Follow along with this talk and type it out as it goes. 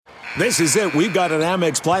This is it. We've got an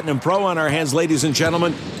Amex Platinum Pro on our hands, ladies and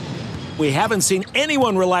gentlemen. We haven't seen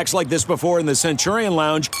anyone relax like this before in the Centurion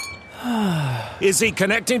Lounge. Is he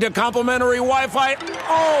connecting to complimentary Wi-Fi?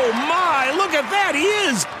 Oh, my. Look at that. He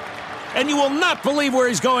is. And you will not believe where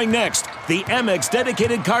he's going next. The Amex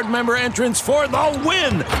dedicated card member entrance for the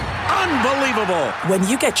win. Unbelievable. When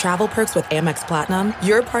you get travel perks with Amex Platinum,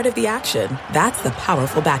 you're part of the action. That's the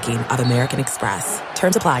powerful backing of American Express.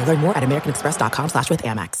 Terms apply. Learn more at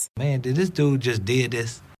americanexpress.com/withAmex. Man, did this dude just did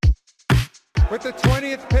this? With the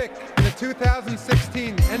 20th pick in the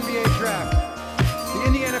 2016 NBA Draft, the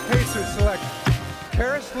Indiana Pacers select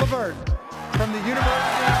Karis LeVert from the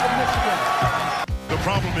University of Michigan. The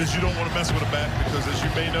problem is you don't want to mess with a bat because, as you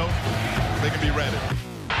may know, they can be ratted.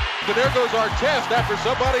 And there goes Artest after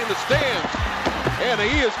somebody in the stands. And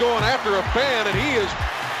he is going after a fan, and he is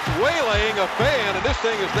waylaying a fan, and this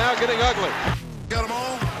thing is now getting ugly. Got them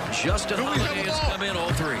all? Justin Holiday has come in,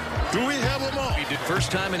 all three. Do we have them all? He did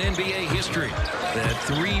first time in NBA history that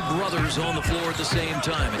three brothers on the floor at the same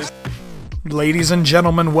time. Ladies and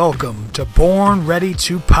gentlemen, welcome to Born Ready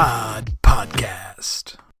to Pod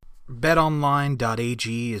podcast.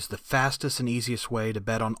 BetOnline.ag is the fastest and easiest way to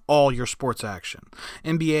bet on all your sports action.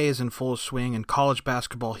 NBA is in full swing and college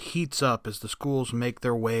basketball heats up as the schools make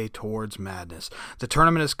their way towards madness. The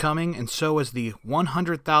tournament is coming, and so is the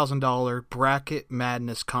 $100,000 Bracket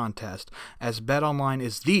Madness contest, as BetOnline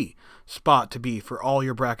is the spot to be for all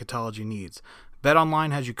your bracketology needs.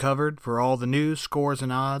 BetOnline has you covered for all the news, scores,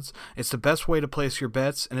 and odds. It's the best way to place your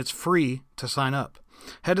bets, and it's free to sign up.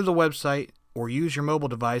 Head to the website or use your mobile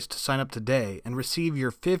device to sign up today and receive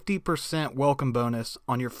your 50% welcome bonus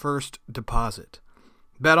on your first deposit.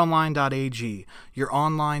 BetOnline.ag, your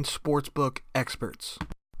online sportsbook experts.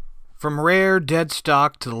 From rare, dead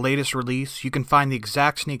stock to the latest release, you can find the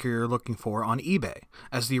exact sneaker you're looking for on eBay.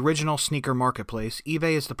 As the original sneaker marketplace,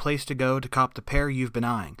 eBay is the place to go to cop the pair you've been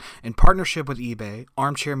eyeing. In partnership with eBay,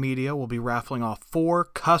 Armchair Media will be raffling off 4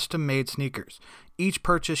 custom-made sneakers. Each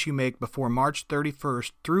purchase you make before March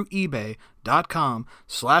 31st through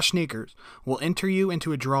ebay.com/sneakers will enter you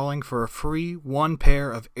into a drawing for a free 1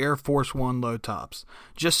 pair of Air Force One low tops.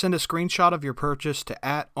 Just send a screenshot of your purchase to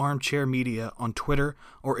 @ArmchairMedia on Twitter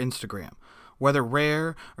or Instagram. Whether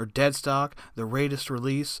rare or dead stock, the latest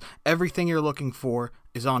release, everything you're looking for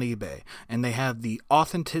is on eBay, and they have the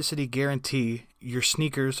authenticity guarantee. Your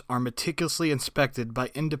sneakers are meticulously inspected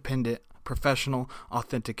by independent professional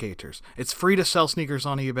authenticators. It's free to sell sneakers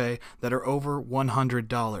on eBay that are over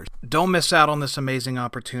 $100. Don't miss out on this amazing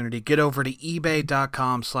opportunity. Get over to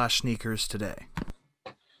ebay.com/sneakers today.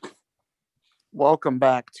 Welcome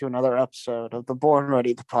back to another episode of the Born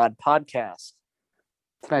Ready to Pod podcast.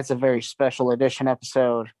 Tonight's a very special edition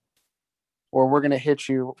episode where we're going to hit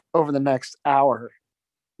you over the next hour.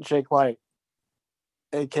 Jake Light,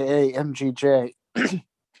 aka MGJ,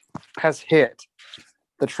 has hit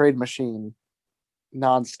the trade machine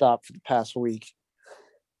nonstop for the past week.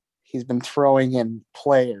 He's been throwing in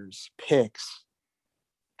players, picks,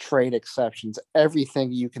 trade exceptions,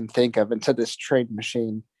 everything you can think of into this trade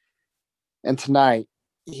machine. And tonight,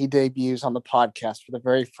 he debuts on the podcast for the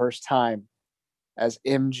very first time as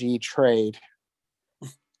MG Trade.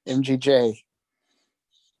 MGJ,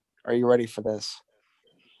 are you ready for this?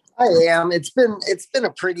 I am. It's been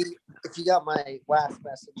a pretty, if you got my last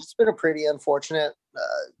message, it's been a pretty unfortunate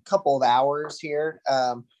couple of hours here.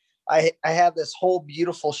 I had this whole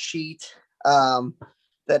beautiful sheet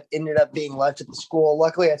that ended up being left at the school.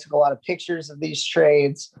 Luckily, I took a lot of pictures of these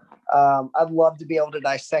trades. I'd love to be able to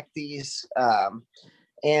dissect these.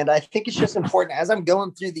 And I think it's just important as I'm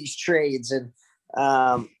going through these trades and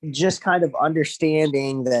just kind of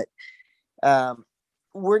understanding that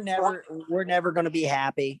we're never going to be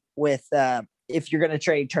happy with if you're going to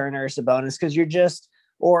trade Turner or Sabonis, because you're just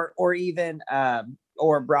or even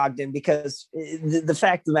or Brogdon, because the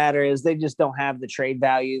fact of the matter is they just don't have the trade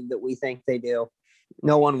value that we think they do.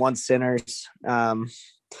 No one wants centers.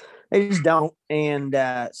 They just don't. And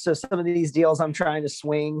so some of these deals I'm trying to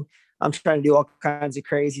swing. I'm trying to do all kinds of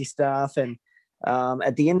crazy stuff. And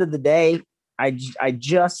at the end of the day, I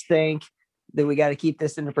just think that we got to keep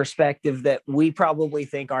this into perspective that we probably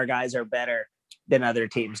think our guys are better than other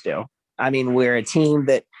teams do. I mean, we're a team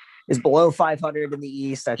that is below 500 in the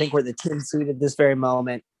East. I think we're the 10th seed at this very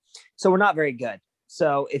moment. So we're not very good.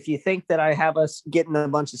 So if you think that I have us getting a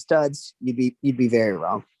bunch of studs, you'd be very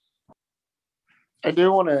wrong. I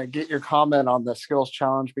do want to get your comment on the skills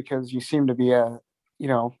challenge because you seem to be a,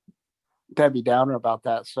 Debbie Downer about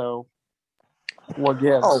that. So what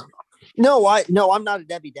gives? Oh, no, I'm not a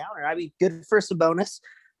Debbie Downer. I mean, good for Sabonis.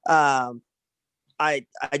 I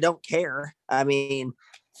don't care. I mean,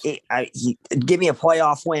 give me a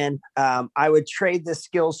playoff win. I would trade the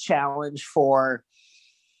skills challenge for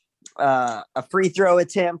a free throw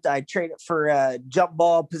attempt. I'd trade it for a jump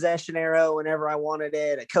ball possession arrow whenever I wanted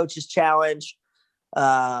it, a coach's challenge.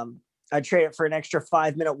 I'd trade it for an extra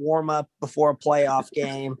 5-minute warm up before a playoff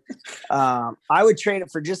game. I would trade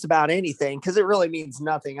it for just about anything because it really means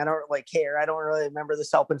nothing. I don't really care. I don't really remember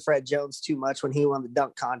this helping Fred Jones too much when he won the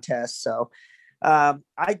dunk contest. So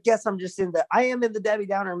I guess I am in the Debbie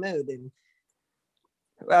Downer mood.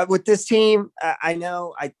 And with this team,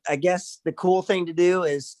 I guess the cool thing to do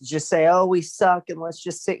is just say, oh, we suck and let's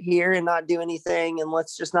just sit here and not do anything and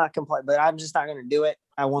let's just not complain. But I'm just not going to do it.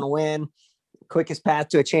 I want to win. Quickest path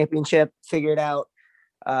to a championship, figure it out.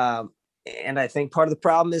 And I think part of the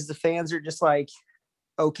problem is the fans are just like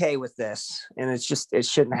okay with this, and it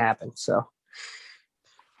shouldn't happen. So,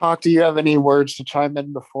 Hawk, do you have any words to chime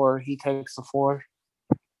in before he takes the floor?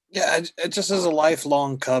 Yeah, it just as a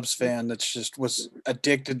lifelong Cubs fan that's just was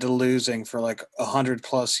addicted to losing for like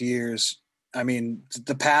 100+ years. I mean,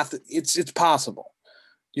 the path it's possible,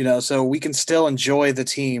 so we can still enjoy the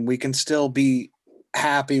team. We can still be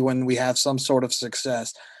happy when we have some sort of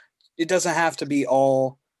success. It doesn't have to be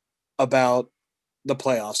all about the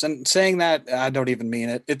playoffs. And saying that, I don't even mean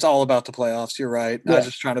it. It's all about the playoffs. You're right. Yeah. I was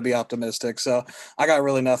just trying to be optimistic. So I got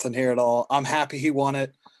really nothing here at all. I'm happy he won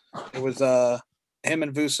it. It was him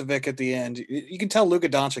and Vucevic at the end. You can tell Luka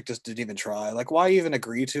Doncic just didn't even try. Like, why even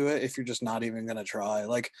agree to it if you're just not even going to try?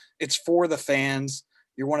 Like, it's for the fans.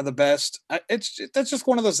 You're one of the best. That's just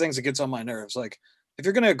one of those things that gets on my nerves. Like, if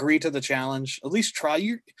you're going to agree to the challenge, at least try.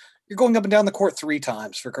 You're going up and down the court 3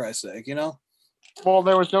 times, for Christ's sake, Well,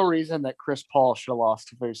 there was no reason that Chris Paul should have lost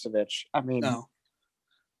to Vucevic. I mean,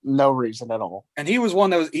 no reason at all. And he was one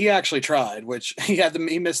that he actually tried, which he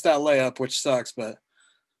missed that layup, which sucks, but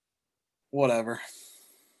whatever.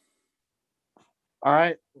 All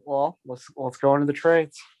right. Well, let's go into the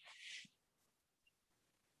trades.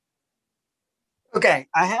 Okay,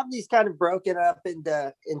 I have these kind of broken up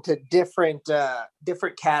into different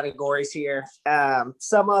categories here.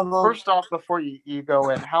 Some of them. First off, before you go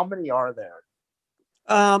in, how many are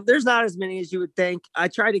there? There's not as many as you would think. I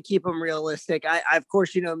try to keep them realistic. I of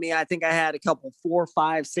course, me. I think I had a couple 4,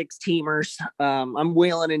 5, 6 teamers. I'm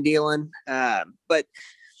wheeling and dealing, but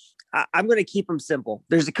I'm going to keep them simple.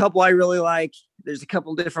 There's a couple I really like. There's a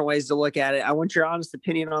couple different ways to look at it. I want your honest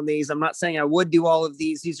opinion on these. I'm not saying I would do all of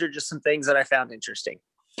these. These are just some things that I found interesting.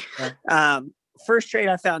 Okay. First trade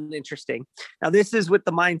I found interesting. Now, this is with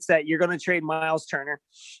the mindset you're going to trade Miles Turner.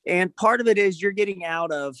 And part of it is you're getting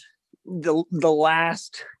out of the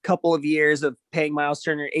last couple of years of paying Miles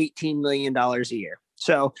Turner $18 million a year.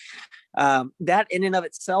 So that in and of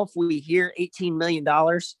itself, we hear $18 million.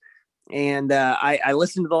 And I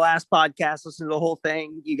listened to the last podcast, listened to the whole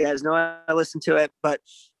thing. You guys know I listened to it, but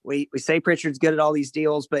we say Pritchard's good at all these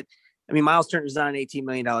deals. But, I mean, Miles Turner's not an $18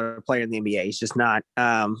 million player in the NBA. He's just not.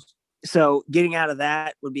 So getting out of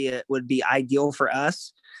that would be ideal for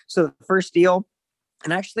us. So the first deal,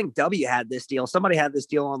 and I actually think W had this deal. Somebody had this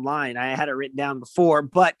deal online. I had it written down before,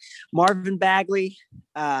 but Marvin Bagley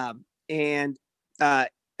and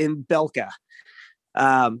Belka.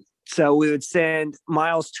 So we would send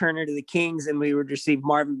Miles Turner to the Kings, and we would receive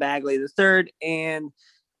Marvin Bagley III and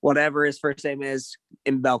whatever his first name is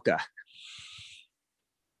in Belka.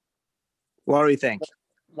 What do we think?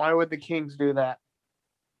 Why would the Kings do that?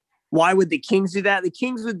 Why would the Kings do that? The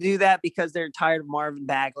Kings would do that because they're tired of Marvin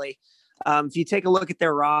Bagley. If you take a look at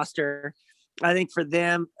their roster, I think for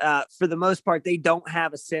them, for the most part, they don't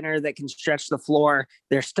have a center that can stretch the floor.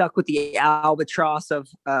 They're stuck with the albatross of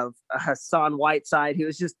Hassan Whiteside, who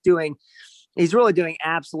is just he's really doing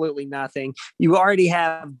absolutely nothing. You already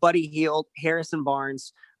have Buddy Hield, Harrison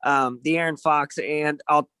Barnes, De'Aaron Fox, and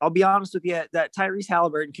I'll be honest with you, that Tyrese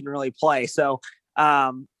Halliburton can really play. So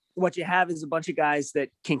what you have is a bunch of guys that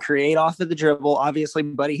can create off of the dribble. Obviously,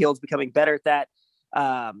 Buddy Hield's becoming better at that.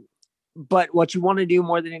 But what you want to do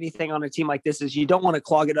more than anything on a team like this is you don't want to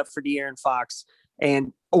clog it up for De'Aaron Fox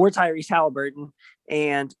or Tyrese Halliburton.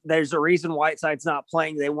 And there's a reason Whiteside's not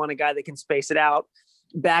playing. They want a guy that can space it out.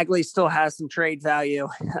 Bagley still has some trade value.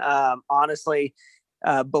 Honestly,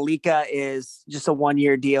 Belika is just a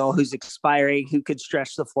 1-year deal who's expiring, who could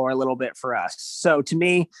stretch the floor a little bit for us. So to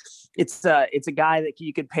me, it's a guy that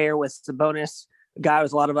you could pair with Sabonis, a guy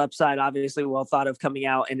with a lot of upside, obviously well thought of coming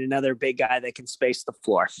out, and another big guy that can space the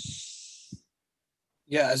floor.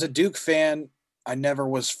 Yeah, as a Duke fan, I never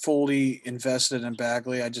was fully invested in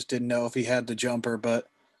Bagley. I just didn't know if he had the jumper, but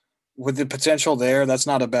with the potential there, that's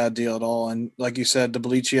not a bad deal at all. And like you said,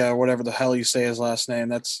 Debelicia, or whatever the hell you say his last name,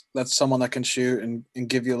 that's someone that can shoot and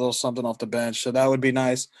give you a little something off the bench. So that would be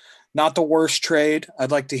nice. Not the worst trade.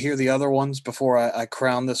 I'd like to hear the other ones before I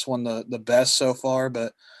crown this one the best so far,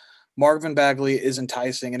 but Marvin Bagley is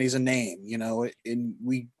enticing, and he's a name, and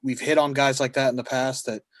we've hit on guys like that in the past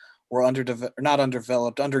that were not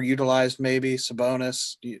underdeveloped, underutilized maybe,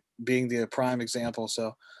 Sabonis being the prime example.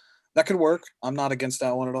 So that could work. I'm not against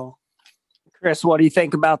that one at all. Chris, what do you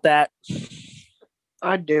think about that?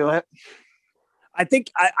 I'd do it. I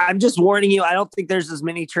think I'm just warning you. I don't think there's as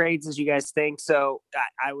many trades as you guys think. So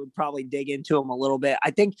I would probably dig into them a little bit.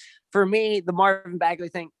 I think for me, the Marvin Bagley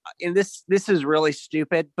thing, and this is really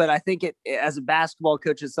stupid, but I think it as a basketball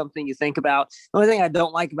coach is something you think about. The only thing I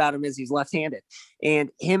don't like about him is he's left-handed, and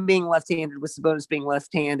him being left-handed with Sabonis being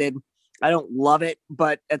left-handed, I don't love it.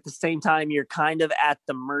 But at the same time, you're kind of at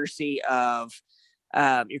the mercy of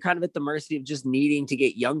just needing to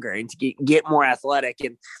get younger and to get more athletic.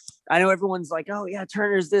 And I know everyone's like, oh yeah,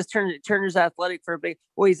 Turner's athletic for a big,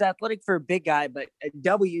 well, he's athletic for a big guy, but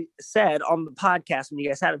W said on the podcast when you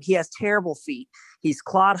guys had him, he has terrible feet. He's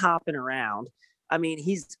clod hopping around. I mean,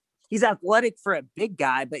 he's athletic for a big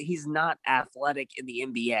guy, but he's not athletic in the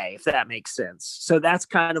NBA, if that makes sense. So that's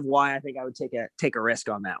kind of why I think I would take a risk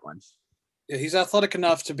on that one. Yeah, he's athletic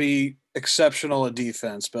enough to be exceptional at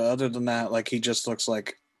defense, but other than that, like he just looks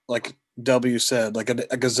like W said, like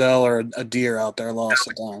a gazelle or a deer out there lost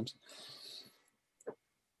at times.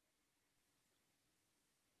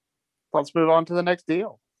 Let's move on to the next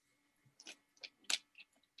deal.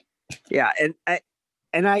 Yeah,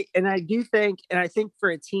 and I do think, and I think for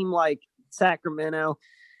a team like Sacramento,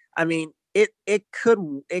 I mean, it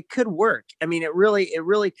could work. I mean, it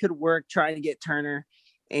really could work trying to get Turner.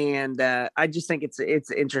 And I just think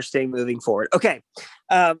it's interesting moving forward. Okay.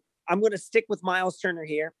 I'm going to stick with Miles Turner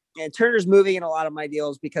here. And Turner's moving in a lot of my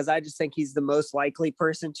deals because I just think he's the most likely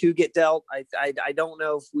person to get dealt. I don't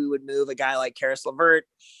know if we would move a guy like Karis LeVert.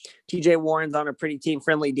 TJ Warren's on a pretty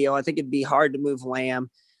team-friendly deal. I think it'd be hard to move Lamb.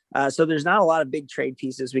 So there's not a lot of big trade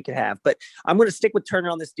pieces we could have. But I'm going to stick with Turner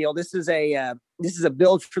on this deal. This is a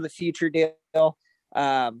build for the future deal.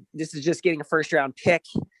 This is just getting a first-round pick.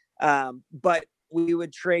 But we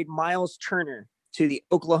would trade Miles Turner to the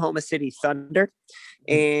Oklahoma City Thunder,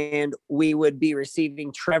 and we would be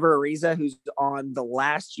receiving Trevor Ariza, who's on the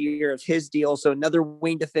last year of his deal. So another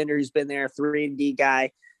wing defender who's been there, 3-and-D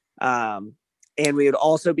guy. And we would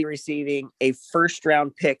also be receiving a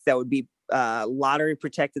first-round pick that would be lottery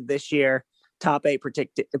protected this year, top 8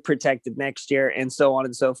 protected next year, and so on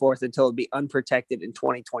and so forth until it'd be unprotected in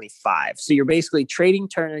 2025. So you're basically trading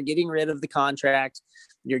Turner, getting rid of the contract.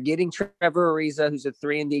 You're getting Trevor Ariza, who's a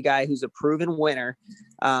 3-and-D guy, who's a proven winner,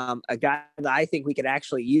 a guy that I think we could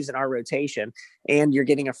actually use in our rotation. And you're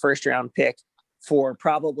getting a first-round pick for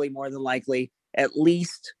probably more than likely at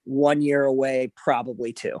least 1 year away,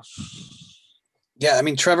 probably 2. Yeah, I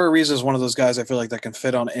mean, Trevor Ariza is one of those guys I feel like that can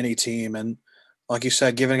fit on any team. And like you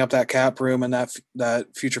said, giving up that cap room and that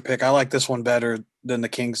future pick, I like this one better than the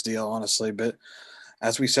Kings deal, honestly. But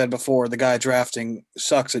as we said before, the guy drafting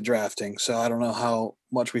sucks at drafting, so I don't know how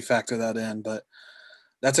much we factor that in. But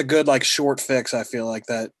that's a good short fix. I feel like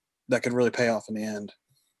that could really pay off in the end.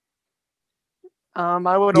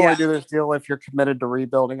 I would only do this deal if you're committed to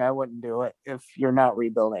rebuilding. I wouldn't do it if you're not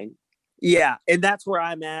rebuilding. Yeah, and that's where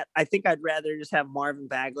I'm at. I think I'd rather just have Marvin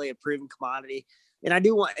Bagley, a proven commodity. And I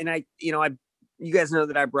do want, and you guys know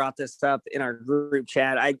that I brought this up in our group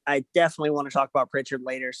chat. I definitely want to talk about Pritchard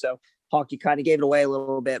later. So Hawk, you kind of gave it away a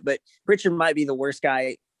little bit, but Pritchard might be the worst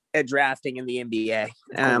guy at drafting in the NBA.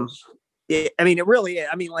 It really is.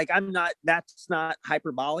 I mean, that's not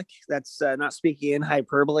hyperbolic. That's not speaking in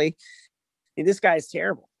hyperbole. And this guy is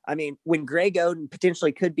terrible. I mean, when Greg Oden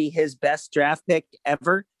potentially could be his best draft pick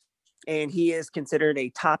ever, and he is considered a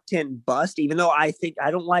top 10 bust, even though I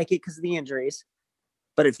don't like it because of the injuries.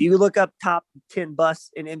 But if you look up top 10 busts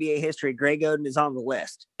in NBA history, Greg Oden is on the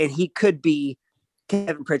list, and he could be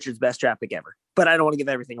Kevin Pritchard's best draft pick ever. But I don't want to give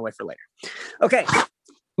everything away for later. Okay,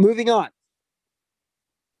 moving on.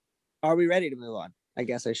 Are we ready to move on? I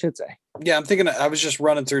guess I should say. Yeah, I'm thinking. I was just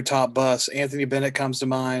running through top busts. Anthony Bennett comes to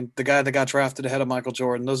mind. The guy that got drafted ahead of Michael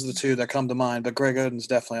Jordan. Those are the two that come to mind. But Greg Oden's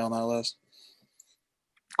definitely on that list.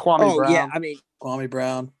 Kwame Brown. Yeah, I mean, Kwame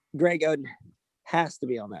Brown. Greg Oden has to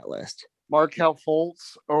be on that list. Markelle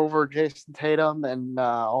Fultz over Jason Tatum and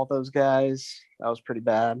all those guys. That was pretty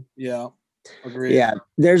bad. Yeah, agreed. Yeah,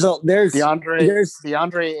 there's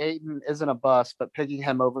DeAndre Ayton isn't a bust, but picking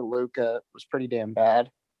him over Luka was pretty damn bad.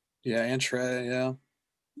 Yeah, and Trey.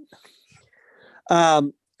 Yeah.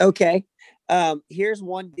 Okay. Here's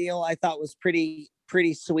one deal I thought was pretty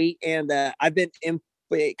sweet, and I've been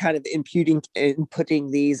kind of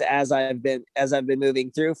inputting these as I've been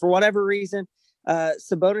moving through. For whatever reason,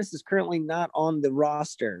 Sabonis is currently not on the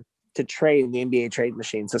roster to trade in the NBA trade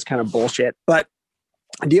machines. That's kind of bullshit. But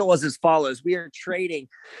the deal was as follows. We are trading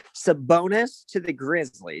Sabonis to the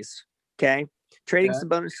Grizzlies. Okay. Trading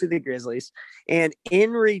Sabonis to the Grizzlies. And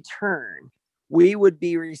in return, we would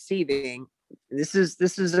be receiving, this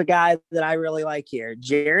is a guy that I really like here,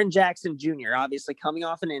 Jaren Jackson Jr., obviously coming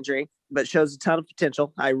off an injury, but shows a ton of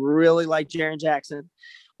potential. I really like Jaren Jackson.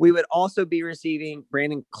 We would also be receiving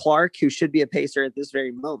Brandon Clark, who should be a Pacer at this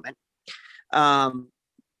very moment,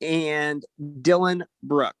 and Dylan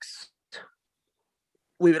Brooks.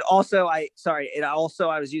 We would also, I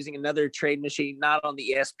was using another trade machine, not on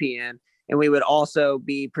the ESPN, and we would also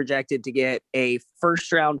be projected to get a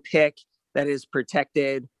first-round pick that is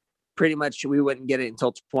protected. Pretty much, we wouldn't get it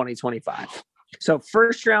until 2025. So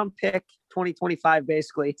first-round pick, 2025,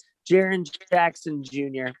 basically. Jaren Jackson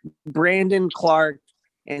Jr., Brandon Clark,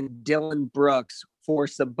 and Dylan Brooks for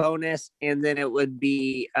Sabonis, and then it would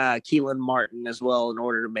be Keelan Martin as well in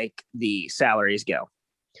order to make the salaries go.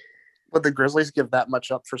 Would the Grizzlies give that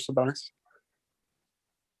much up for Sabonis?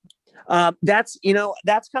 That's kind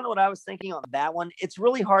of what I was thinking on that one. It's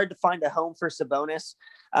really hard to find a home for Sabonis.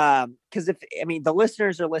 Because the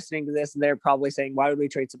listeners are listening to this and they're probably saying, why would we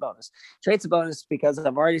trade Sabonis? Trade Sabonis because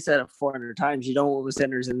I've already said it 400 times. You don't want the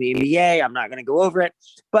centers in the NBA. I'm not going to go over it.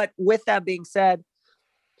 But with that being said,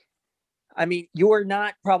 you're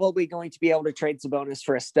not probably going to be able to trade Sabonis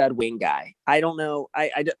for a stud wing guy. I don't know.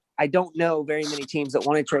 I don't know very many teams that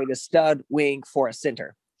want to trade a stud wing for a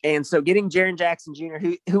center. And so getting Jaren Jackson Jr.,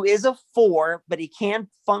 who is a 4, but he can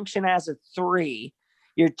function as a 3,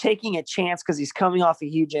 you're taking a chance because he's coming off a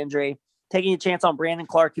huge injury, taking a chance on Brandon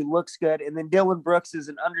Clark, who looks good. And then Dylan Brooks is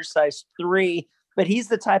an undersized 3, but he's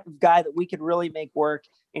the type of guy that we could really make work.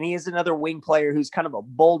 And he is another wing player who's kind of a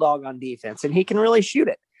bulldog on defense, and he can really shoot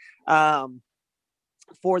it.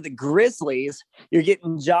 For the Grizzlies, you're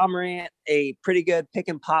getting Ja Morant, a pretty good pick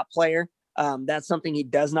and pop player. That's something he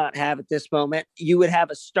does not have at this moment. You would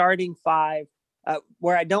have a starting 5.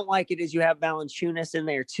 Where I don't like it is you have Valanciunas in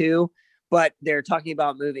there too, but they're talking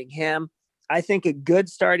about moving him. I think a good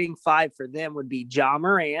starting 5 for them would be Ja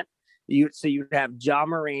Morant. So you'd have Ja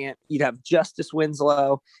Morant, you'd have Justice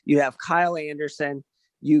Winslow, you'd have Kyle Anderson,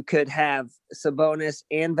 you could have Sabonis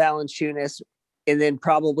and Valanciunas, and then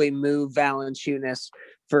probably move Valanciunas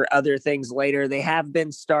for other things later. They have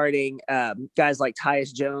been starting guys like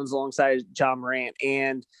Tyus Jones alongside Ja Morant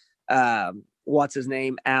and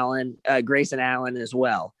Grayson Allen as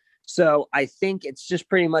well. So I think it's just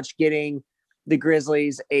pretty much getting the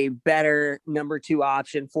Grizzlies a better number 2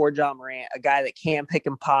 option for Ja Morant, a guy that can pick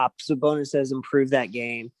and pop. Sabonis has improved that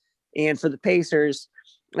game. And for the Pacers,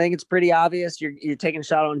 I think it's pretty obvious. You're taking a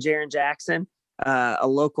shot on Jaren Jackson, a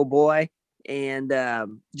local boy, and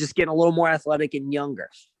just getting a little more athletic and younger.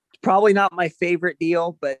 Probably not my favorite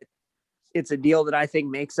deal, but it's a deal that I think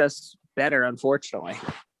makes us better, unfortunately.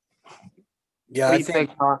 Yeah, I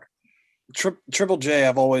think Triple J,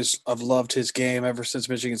 I've loved his game ever since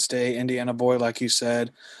Michigan State, Indiana boy, like you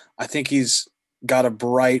said. I think he's got a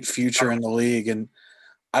bright future in the league, and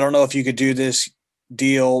I don't know if you could do this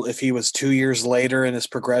deal if he was 2 years later in his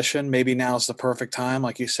progression. Maybe now's the perfect time,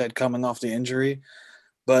 like you said, coming off the injury.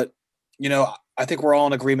 But, I think we're all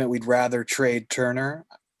in agreement we'd rather trade Turner,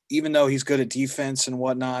 even though he's good at defense and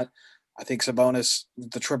whatnot. I think Sabonis,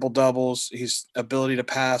 the triple doubles, his ability to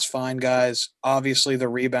pass, find guys, obviously the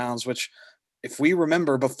rebounds, which if we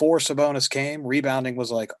remember before Sabonis came, rebounding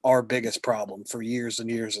was like our biggest problem for years and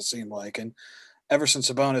years, it seemed like. And ever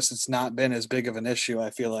since Sabonis, it's not been as big of an issue,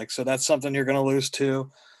 I feel like. So that's something you're going to lose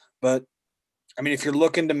too. But if you're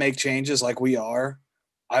looking to make changes like we are,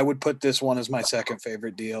 I would put this one as my second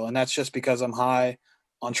favorite deal. And that's just because I'm high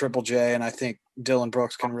on Triple J. And I think Dylan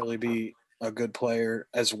Brooks can really be a good player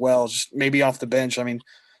as well, just maybe off the bench.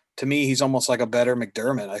 To me, he's almost like a better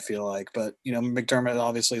McDermott, I feel like. But, McDermott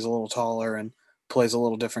obviously is a little taller and plays a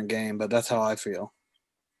little different game, but that's how I feel.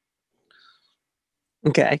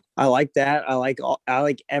 Okay. I like that. I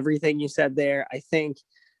like everything you said there. I think,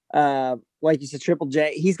 like you said, Triple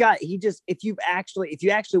J, if you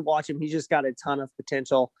actually watch him, he's just got a ton of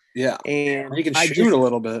potential. Yeah. And he can shoot a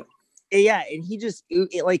little bit. Yeah. And he's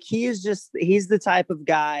the type of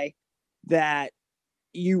guy that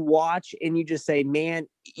you watch and you just say, man,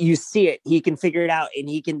 you see it. He can figure it out and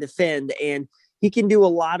he can defend and he can do a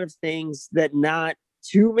lot of things that not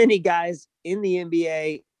too many guys in the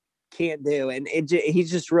NBA can't do. And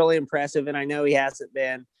he's just really impressive. And I know he hasn't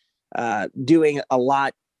been doing a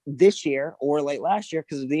lot this year or late last year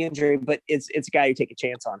because of the injury, but it's a guy you take a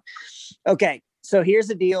chance on. Okay. So here's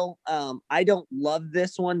the deal. I don't love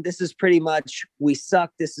this one. This is pretty much, we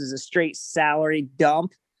suck. This is a straight salary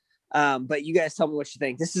dump. But you guys tell me what you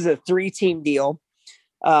think. This is a 3-team deal.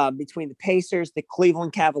 between the Pacers, the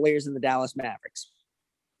Cleveland Cavaliers, and the Dallas Mavericks.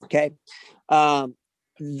 Okay.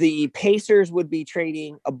 The Pacers would be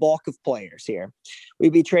trading a bulk of players here.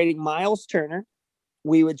 We'd be trading Miles Turner.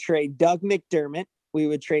 We would trade Doug McDermott. We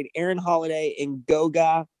would trade Aaron Holiday and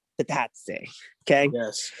Goga Bitadze. Okay.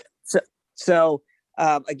 Yes. So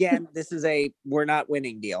again, this is a we're not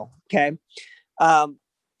winning deal. Okay.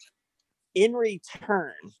 In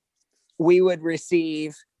return, we would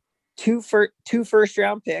receive two first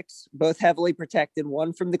round picks, both heavily protected.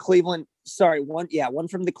 One from the Cleveland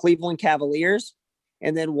Cavaliers,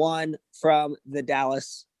 and then one from the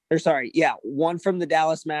Dallas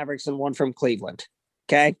Mavericks and one from Cleveland.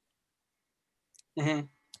 Okay. Mm-hmm.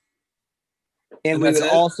 And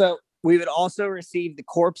we would also receive the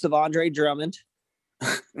corpse of Andre Drummond.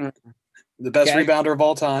 The best rebounder of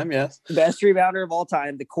all time. Yes. Best rebounder of all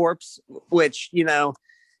time. The corpse, which,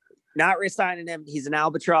 not resigning him. He's an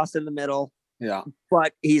albatross in the middle. Yeah.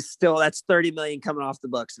 But that's $30 million coming off the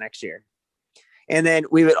books next year. And then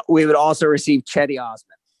we would also receive Cedi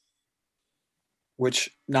Osman.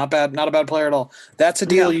 Which not a bad player at all. That's a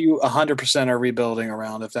deal you 100% are rebuilding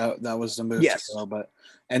around if that was the move. Yes.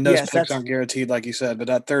 And those picks aren't guaranteed, like you said, but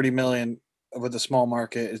that $30 million with a small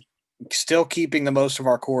market is still keeping the most of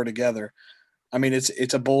our core together. I mean,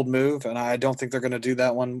 it's a bold move, and I don't think they're going to do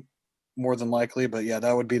that one more than likely. But yeah,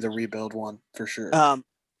 that would be the rebuild one for sure.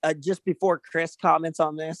 Just before Chris comments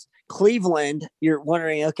on this, Cleveland, you're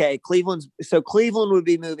wondering, okay, Cleveland would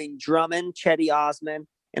be moving Drummond, Cedi Osman,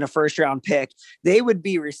 and a first round pick. They would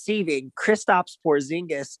be receiving Kristaps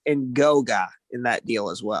Porzingis and Goga in that deal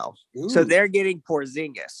as well. Ooh. So they're getting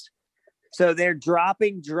Porzingis. So they're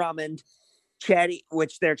dropping Drummond, Cedi,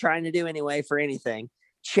 which they're trying to do anyway for anything.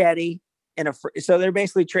 Cedi so they're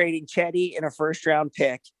basically trading Cedi and a first round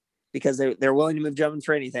pick because they're willing to move Drummond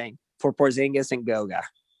for anything for Porzingis and Goga.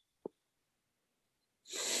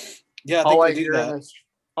 Yeah, I think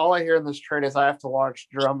all I hear in this trade is I have to watch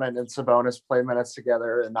Drummond and Sabonis play minutes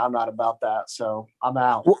together, and I'm not about that. So I'm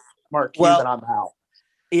out. Mark Cuban, I'm out.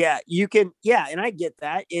 Yeah, you can. Yeah, and I get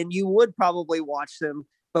that. And you would probably watch them,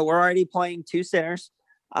 but we're already playing two centers.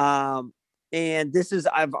 And this is,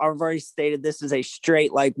 I've already stated, this is a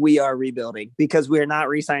straight, we are rebuilding because we are not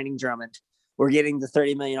re-signing Drummond. We're getting the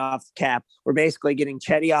 $30 million off the cap. We're basically getting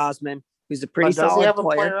Cedi Osman, who's a pretty solid player. Does he have a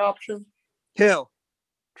player option? Who?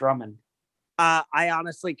 Drummond. I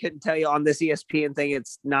honestly couldn't tell you on this ESPN thing.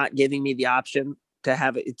 It's not giving me the option to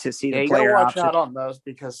have it to see the player option. You gotta watch out on those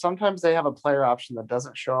because sometimes they have a player option that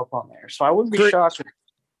doesn't show up on there. So I wouldn't be shocked if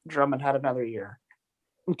Drummond had another year.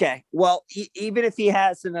 Okay. Well, even if he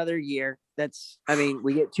has another year,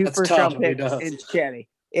 we get two first round picks in Cedi.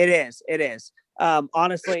 It is.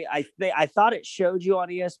 Honestly, I thought it showed you on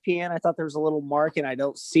ESPN. I thought there was a little mark and I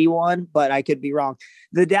don't see one, but I could be wrong.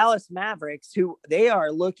 The Dallas Mavericks, who they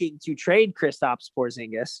are looking to trade Kristaps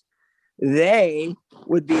Porzingis, they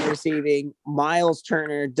would be receiving Miles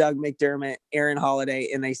Turner, Doug McDermott, Aaron Holiday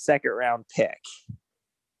in a second round pick.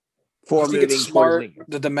 For moving smart Porzingis.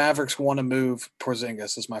 That the Mavericks want to move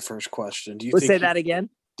Porzingis is my first question. Say that again?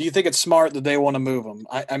 Do you think it's smart that they want to move him?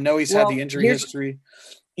 I know he's had the injury history.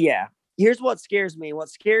 Yeah. Here's what scares me. What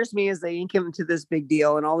scares me is they ink him into this big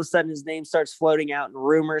deal, and all of a sudden his name starts floating out in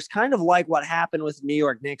rumors, kind of like what happened with New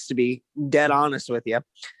York Knicks, to be dead honest with you.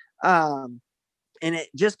 And it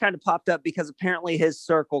just kind of popped up because apparently his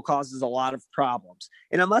circle causes a lot of problems.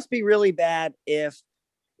 And it must be really bad if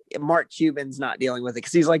Mark Cuban's not dealing with it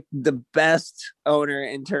because he's like the best owner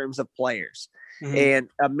in terms of players and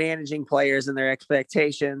managing players and their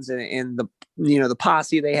expectations and the, the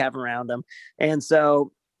posse they have around them. And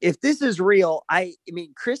so if this is real, I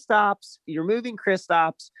mean, Kristaps, you're moving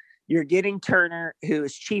Kristaps, you're getting Turner, who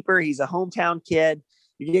is cheaper. He's a hometown kid.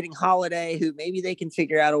 You're getting Holiday, who maybe they can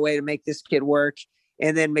figure out a way to make this kid work.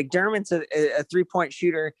 And then McDermott's a 3-point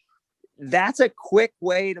shooter. That's a quick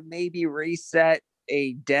way to maybe reset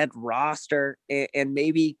a dead roster and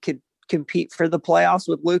maybe could compete for the playoffs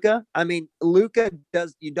with Luka. I mean,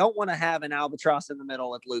 you don't want to have an albatross in the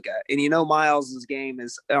middle with Luka. And Miles's game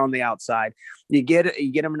is on the outside. You get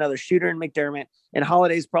him another shooter in McDermott, and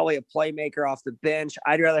Holiday's probably a playmaker off the bench.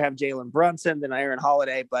 I'd rather have Jalen Brunson than Aaron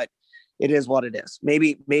Holiday, but it is what it is.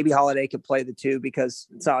 Maybe Holiday could play the two because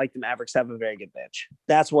it's not like the Mavericks have a very good bench.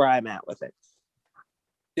 That's where I'm at with it.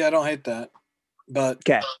 Yeah, I don't hate that. But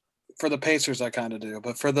okay. For the Pacers, I kind of do,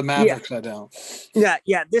 but for the Mavericks, I don't.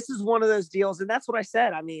 Yeah. This is one of those deals, and that's what I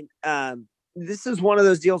said. I mean, this is one of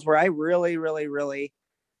those deals where I really, really, really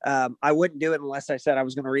I wouldn't do it unless I said I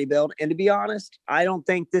was going to rebuild. And to be honest, I don't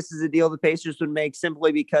think this is a deal the Pacers would make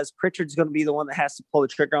simply because Pritchard's going to be the one that has to pull the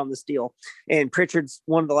trigger on this deal. And Pritchard's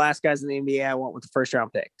one of the last guys in the NBA I want with the first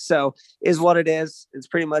round pick. So is what it is. It's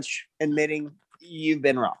pretty much admitting you've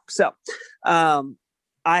been wrong. So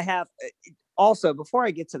I have also, before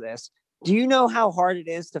I get to this, do you know how hard it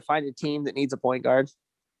is to find a team that needs a point guard?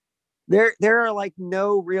 There are like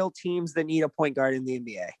no real teams that need a point guard in the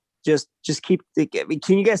NBA. Just keep thinking. I mean,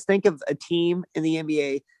 can you guys think of a team in the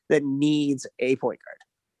NBA that needs a point guard?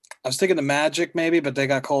 I was thinking the Magic maybe, but they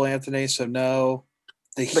got Cole Anthony, so no.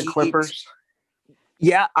 The Clippers.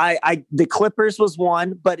 Yeah, the Clippers was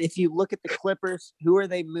one, but if you look at the Clippers, who are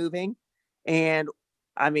they moving? And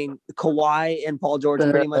I mean, Kawhi and Paul George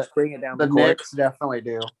pretty much bring it down the court. Knicks definitely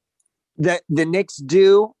do. The Knicks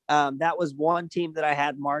do. That was one team that I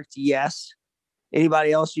had marked yes.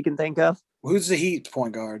 Anybody else you can think of? Who's the Heat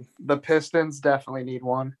point guard? The Pistons definitely need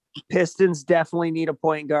one. Pistons definitely need a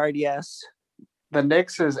point guard, yes. The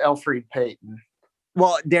Knicks is Elfrid Payton.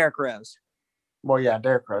 Well, Derrick Rose. Well, yeah,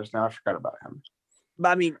 Derrick Rose. Now I forgot about him.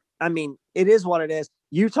 But I mean, it is what it is.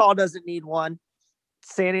 Utah doesn't need one.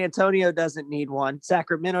 San Antonio doesn't need one.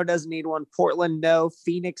 Sacramento doesn't need one. Portland, no.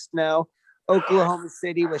 Phoenix, no. Oklahoma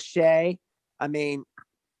City with Shea. I mean,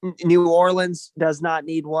 New Orleans does not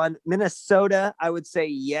need one. Minnesota, I would say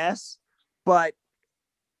yes. But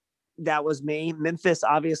that was me. Memphis,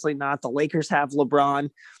 obviously not. The Lakers have LeBron.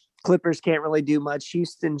 Clippers can't really do much.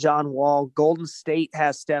 Houston, John Wall. Golden State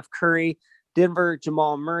has Steph Curry. Denver,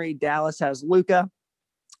 Jamal Murray. Dallas has Luka.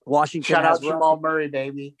 Washington Shout has out Jamal Murray,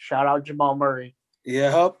 baby. Shout out Jamal Murray.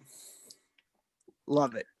 Yep.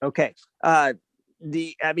 Love it. Okay.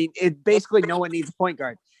 It basically no one needs a point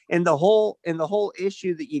guard. And the whole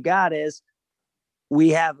issue that you got is we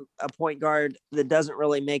have a point guard that doesn't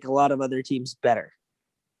really make a lot of other teams better.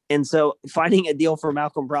 And so finding a deal for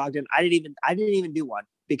Malcolm Brogdon, I didn't even do one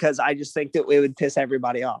because I just think that it would piss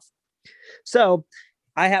everybody off. So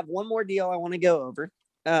I have one more deal I want to go over.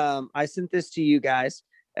 I sent this to you guys.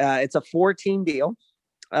 It's a 4-team deal.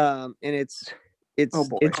 And it's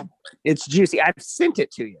juicy. I've sent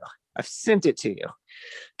it to you.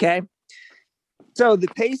 Okay. So the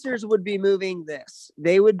Pacers would be moving this.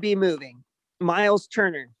 They would be moving Miles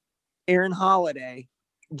Turner, Aaron Holiday,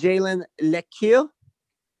 Jalen Lecque,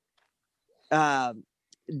 Dougie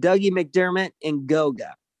McDermott, and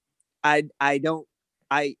Goga.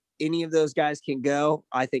 Any of those guys can go.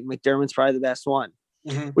 I think McDermott's probably the best one.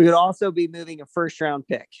 Mm-hmm. We would also be moving a first round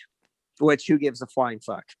pick, which who gives a flying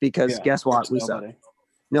fuck? Because guess what? We suck.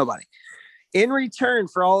 Nobody. In return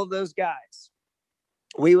for all of those guys,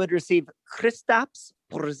 we would receive Kristaps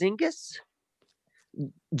Porzingis,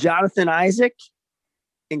 Jonathan Isaac,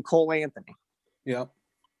 and Cole Anthony. Yep.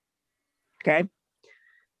 Okay.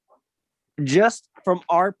 Just from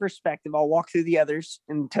our perspective, I'll walk through the others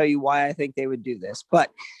and tell you why I think they would do this.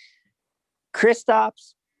 But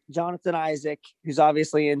Kristaps, Jonathan Isaac, who's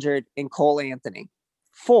obviously injured, and Cole Anthony.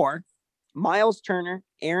 4, Miles Turner,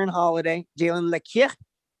 Aaron Holiday, Jalen Lecque,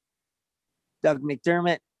 Doug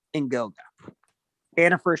McDermott, and Goga.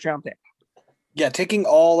 And a first-round pick. Yeah, taking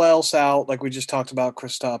all else out, like we just talked about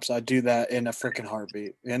Kristaps, I'd do that in a freaking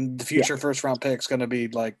heartbeat. And the future first-round pick is going to be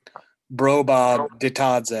like Bob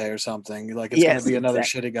Ditadze or something. Like it's going to be another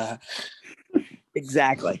shitty guy.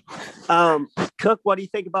 Exactly. Cook, what do you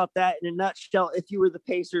think about that? In a nutshell, if you were the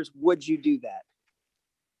Pacers, would you do that?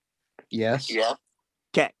 Yes. Yeah.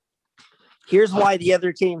 Okay. Here's why the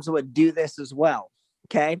other teams would do this as well.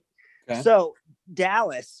 Okay. So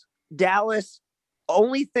Dallas,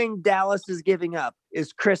 only thing Dallas is giving up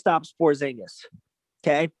is Kristaps Porzingis.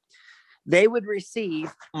 Okay. They would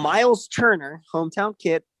receive Miles Turner, hometown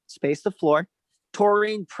kid, space the floor,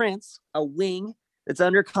 Taurean Prince, a wing that's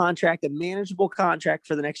under contract, a manageable contract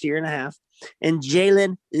for the next year and a half, and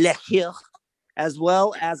Jalen Lecque, as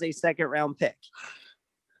well as a second-round pick.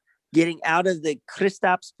 Getting out of the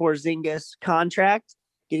Kristaps Porzingis contract,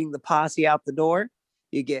 getting the posse out the door,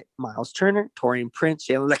 you get Miles Turner, Taurean Prince,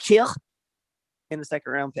 Jalen Lecque, and a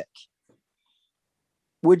second-round pick.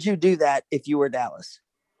 Would you do that if you were Dallas?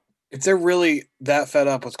 If they're really that fed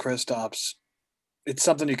up with Kristaps, it's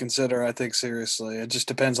something you consider, I think, seriously. It just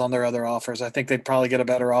depends on their other offers. I think they'd probably get a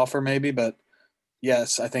better offer maybe, but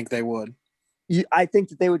yes, I think they would. I think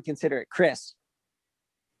that they would consider it. Chris.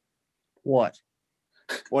 What?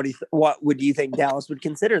 What would you think Dallas would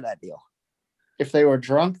consider that deal? If they were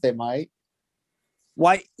drunk, they might.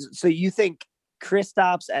 Why? So you think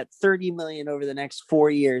Kristaps at $30 million over the next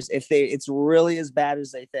 4 years, it's really as bad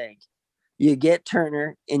as they think, you get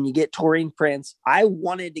Turner and you get Taurean Prince. I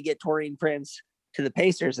wanted to get Taurean Prince to the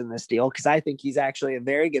Pacers in this deal because I think he's actually a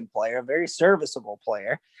very good player, a very serviceable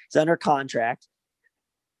player. He's under contract.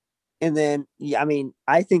 And then, I mean,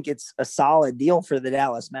 I think it's a solid deal for the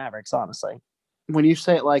Dallas Mavericks, honestly. When you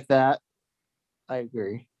say it like that, I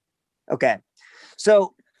agree. Okay.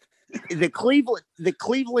 So the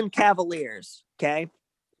Cleveland Cavaliers, okay?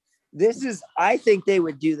 I think they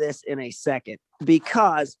would do this in a second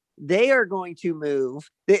because they are going to move.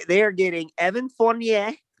 They are getting Evan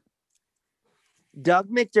Fournier, Doug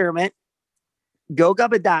McDermott, Goga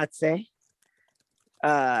Bitadze.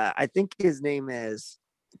 I think his name is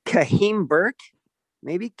Khem Birch.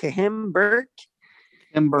 Maybe Khem Birch.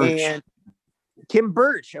 And Kim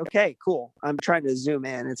Birch. Okay, cool. I'm trying to zoom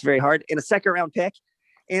in. It's very hard. In a second round pick.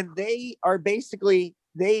 And they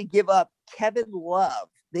give up Kevin Love.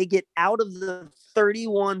 They get out of the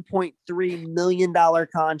 $31.3 million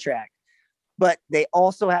contract. But they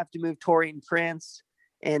also have to move Taurean Prince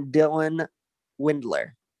and Dylan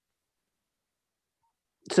Windler.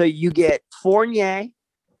 So you get Fournier,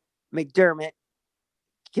 McDermott,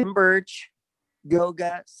 Kim Birch,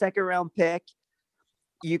 Goga, second round pick.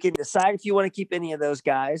 You can decide if you want to keep any of those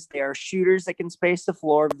guys. They are shooters that can space the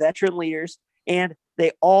floor, veteran leaders, and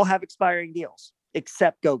they all have expiring deals,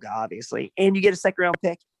 except Goga, obviously. And you get a second round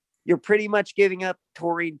pick. You're pretty much giving up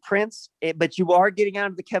Taurean Prince, but you are getting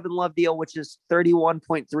out of the Kevin Love deal, which is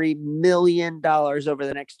 $31.3 million over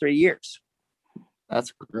the next 3 years.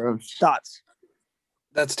 That's gross. Thoughts?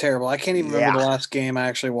 That's terrible. I can't even remember the last game I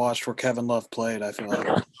actually watched where Kevin Love played, I feel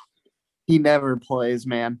like. He never plays,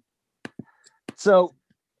 man. So,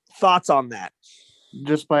 thoughts on that?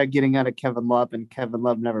 Just by getting out of Kevin Love and Kevin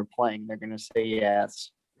Love never playing, they're going to say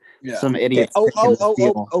yes. Yeah. Some idiots.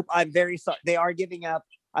 Oh, I'm very sorry. They are giving up,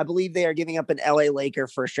 I believe they are giving up an LA Laker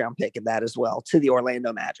first round pick in that as well to the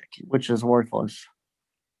Orlando Magic. Which is worthless.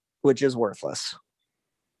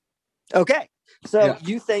 Okay. So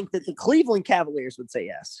you think that the Cleveland Cavaliers would say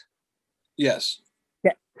yes? Yes.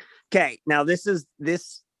 Okay. Now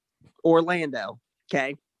this Orlando.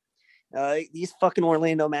 Okay. These fucking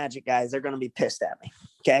Orlando Magic guys, they're going to be pissed at me.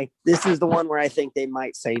 Okay. This is the one where I think they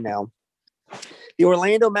might say no. The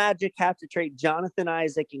Orlando Magic have to trade Jonathan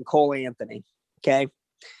Isaac and Cole Anthony. Okay.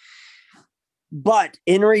 But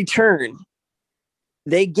in return,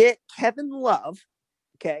 they get Kevin Love.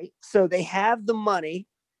 Okay. So they have the money,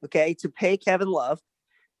 okay, to pay Kevin Love.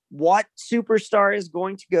 What superstar is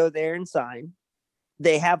going to go there and sign?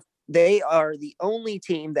 They are the only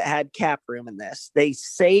team that had cap room in this. They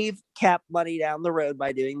save cap money down the road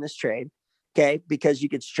by doing this trade. Okay. Because you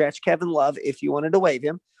could stretch Kevin Love if you wanted to waive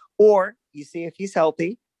him, or you see if he's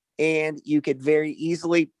healthy, and you could very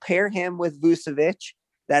easily pair him with Vucevic.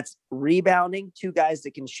 That's rebounding, two guys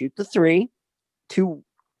that can shoot the three, two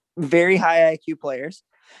very high IQ players.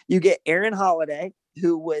 You get Aaron Holiday,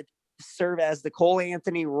 who would serve as the Cole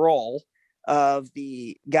Anthony role of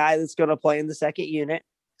the guy that's going to play in the second unit.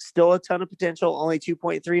 Still a ton of potential, only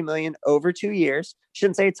 $2.3 million over 2 years.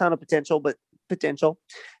 Shouldn't say a ton of potential, but potential.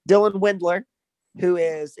 Dylan Windler, who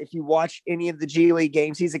is, if you watch any of the G League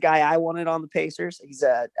games, he's a guy I wanted on the Pacers. He's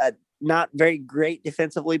a not very great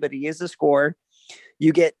defensively, but he is a scorer.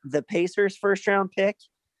 You get the Pacers first round pick.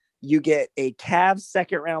 You get a Cavs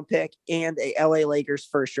second round pick and a LA Lakers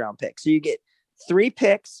first round pick. So you get 3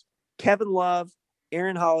 picks, Kevin Love,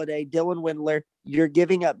 Aaron Holiday, Dylan Windler. You're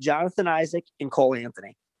giving up Jonathan Isaac and Cole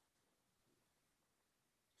Anthony.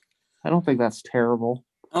 I don't think that's terrible.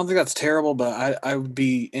 I don't think that's terrible, but I would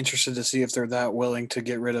be interested to see if they're that willing to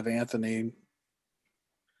get rid of Anthony.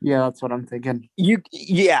 Yeah, that's what I'm thinking.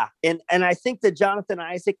 And I think that Jonathan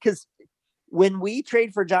Isaac, because when we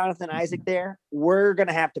trade for Jonathan Isaac there, we're going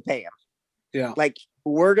to have to pay him. Yeah. Like,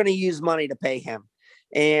 we're going to use money to pay him.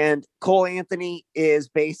 And Cole Anthony is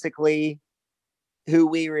basically who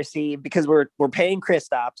we receive because we're paying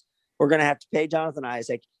Kristaps. We're going to have to pay Jonathan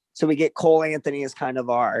Isaac. So we get Cole Anthony as kind of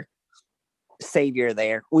our savior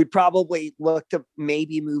there. We'd probably look to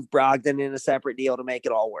maybe move Brogdon in a separate deal to make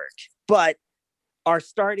it all work. But our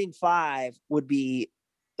starting 5 would be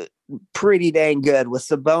pretty dang good with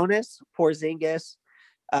Sabonis, Porzingis.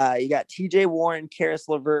 You got TJ Warren, Karis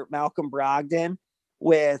LeVert, Malcolm Brogdon,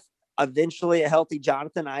 with eventually a healthy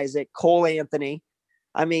Jonathan Isaac, Cole Anthony.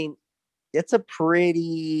 I mean, it's a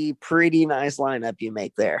pretty nice lineup you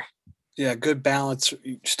make there. Yeah, good balance.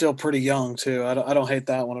 Still pretty young too. I don't hate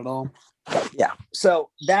that one at all. Yeah.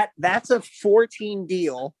 So that's a 14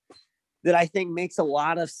 deal that I think makes a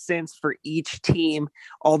lot of sense for each team.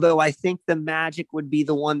 Although I think the Magic would be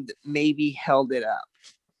the one that maybe held it up.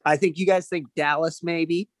 I think you guys think Dallas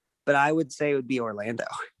maybe, but I would say it would be Orlando.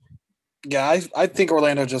 Yeah, I think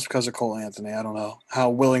Orlando just because of Cole Anthony. I don't know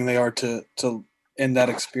how willing they are to end that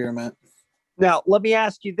experiment. Now, let me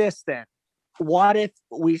ask you this then. what if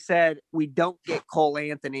we said we don't get Cole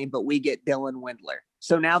Anthony, but we get Dylan Windler?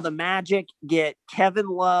 So now the Magic get Kevin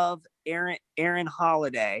Love, Aaron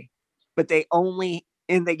Holiday, but they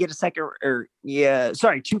get a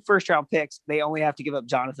 2 first-round picks. They only have to give up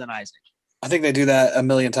Jonathan Isaac. I think they do that a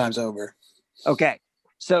million times over. Okay.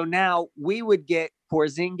 So now we would get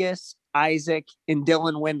Porzingis, Isaac, and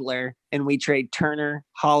Dylan Windler, and we trade Turner,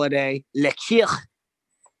 Holiday, Leclerc,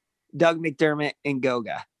 Doug McDermott, and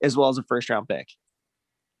Goga, as well as a first-round pick.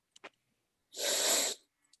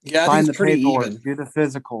 Yeah, Sign the pretty paperwork. even. Do the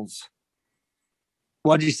physicals.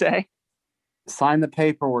 What'd you say? Sign the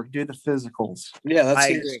paperwork. Do the physicals. Yeah, I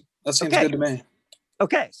agree. That seems Okay. good to me.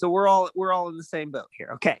 Okay, so we're all in the same boat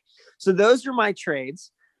here. Okay, so those are my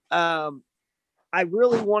trades. I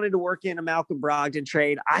really wanted to work in a Malcolm Brogdon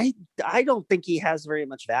trade. I don't think he has very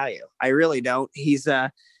much value. I really don't. He's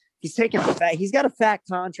he's got a fat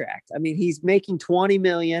contract. I mean, he's making $20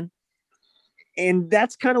 million, and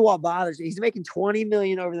that's kind of what bothers me. He's making $20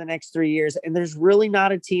 million over the next 3 years, and there's really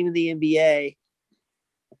not a team in the NBA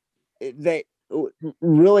that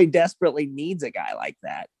really desperately needs a guy like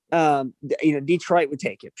that. Detroit would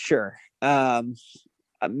take him, sure. Charlotte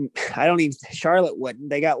wouldn't.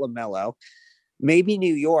 They got LaMelo. Maybe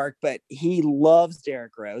New York, but he loves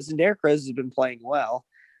Derrick Rose, and Derrick Rose has been playing well.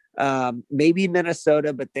 Maybe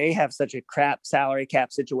Minnesota, but they have such a crap salary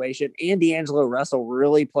cap situation. And D'Angelo Russell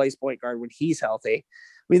really plays point guard when he's healthy.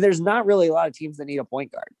 I mean, there's not really a lot of teams that need a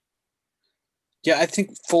point guard. Yeah, I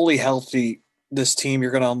think fully healthy, this team, you're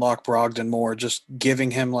going to unlock Brogdon more, just giving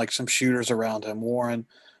him like some shooters around him, Warren,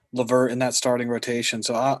 LeVert in that starting rotation.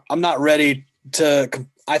 So I'm not ready to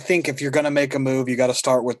 – I think if you're going to make a move, you got to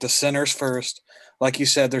start with the centers first. Like you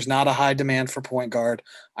said, there's not a high demand for point guard.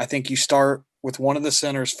 I think you start with one of the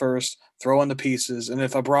centers first, throw in the pieces, and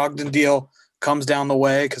if a Brogdon deal comes down the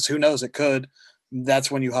way, because who knows, it could,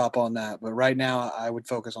 that's when you hop on that. But right now, I would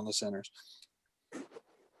focus on the centers.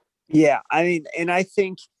 Yeah, I mean, and I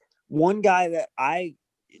think one guy that I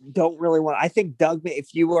don't really want, I think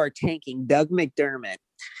if you are tanking, Doug McDermott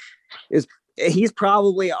he's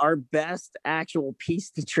probably our best actual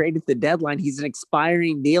piece to trade at the deadline. He's an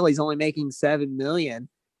expiring deal. He's only making $7 million.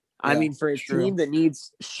 I mean, for a team that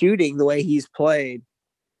needs shooting the way he's played,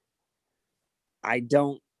 Put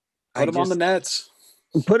him on the Nets.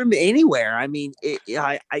 Put him anywhere. I mean,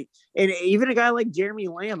 and even a guy like Jeremy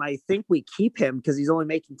Lamb, I think we keep him because he's only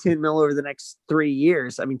making $10 million over the next 3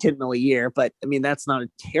 years. I mean, $10 million a year, but I mean, that's not a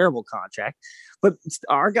terrible contract. But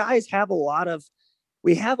our guys have a lot of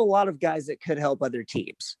guys that could help other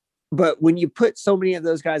teams. But when you put so many of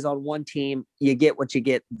those guys on one team, you get what you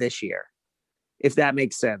get this year, if that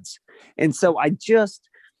makes sense. And so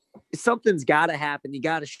something's got to happen. You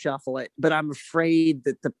got to shuffle it. But I'm afraid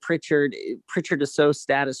that the Pritchard is so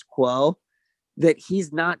status quo that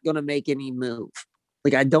he's not going to make any move.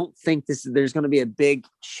 Like, I don't think there's going to be a big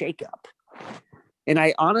shakeup. And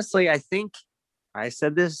I think I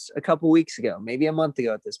said this a couple weeks ago, maybe a month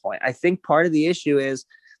ago at this point. I think part of the issue is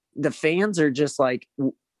the fans are just like,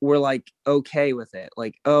 we're like, okay with it.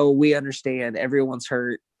 Like, oh, we understand everyone's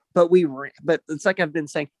hurt, but it's like I've been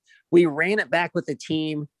saying, we ran it back with a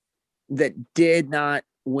team that did not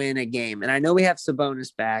win a game. And I know we have Sabonis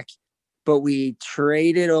back, but we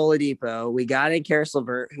traded Oladipo. We got in Karis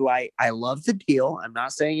LeVert, who I love the deal. I'm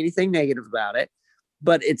not saying anything negative about it,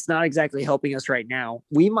 but it's not exactly helping us right now.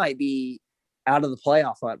 We might be out of the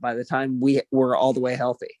playoff hunt by the time we're all the way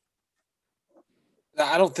healthy.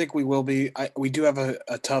 I don't think we will be. We do have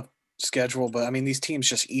a tough schedule, but I mean, these teams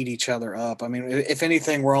just eat each other up. I mean, if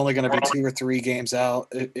anything, we're only going to be 2 or 3 games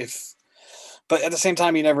out. But at the same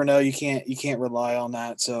time, you never know. You can't rely on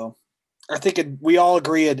that. So I think we all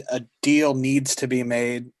agree a deal needs to be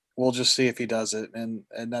made. We'll just see if he does it, and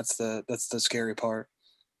that's the scary part.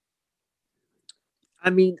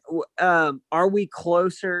 I mean, are we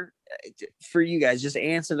closer? For you guys, just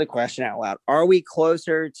answer the question out loud. Are we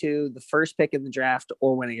closer to the first pick in the draft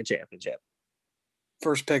or winning a championship?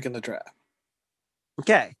 First pick in the draft.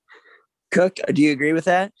 Okay. Cook, do you agree with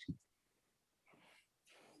that?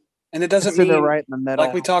 And it doesn't mean they're right in the middle.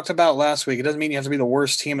 Like we talked about last week, it doesn't mean you have to be the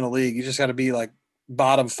worst team in the league. You just got to be like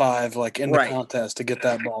bottom 5, like in the contest to get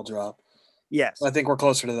that ball drop. Yes. I think we're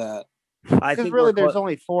closer to that. I think really there's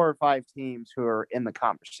only 4 or 5 teams who are in the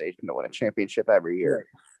conversation to win a championship every year.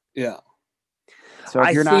 Yeah. So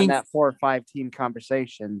if you're not in that 4 or 5 team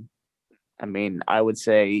conversation, I mean, I would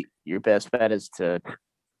say your best bet is to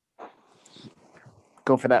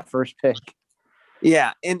go for that first pick.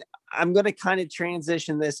 Yeah, and I'm going to kind of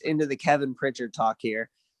transition this into the Kevin Pritchard talk here.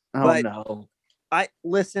 No.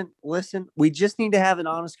 Listen, we just need to have an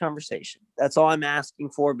honest conversation. That's all I'm asking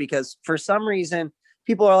for, because for some reason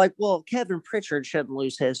people are like, well, Kevin Pritchard shouldn't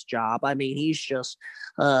lose his job. I mean, he's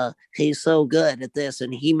so good at this,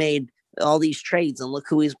 and he made all these trades, and look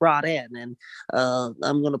who he's brought in, and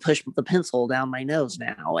I'm going to push the pencil down my nose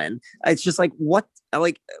now. And it's just like, why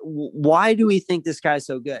do we think this guy's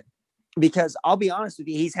so good? Because I'll be honest with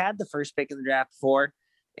you, he's had the first pick in the draft before,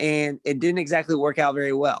 and it didn't exactly work out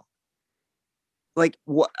very well. Like,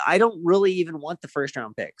 I don't really even want the first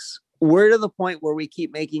round picks. We're to the point where we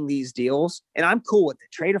keep making these deals, and I'm cool with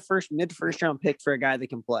it. Trade a mid to first round pick for a guy that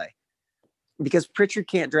can play, because Pritchard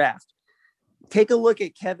can't draft. Take a look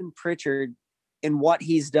at Kevin Pritchard and what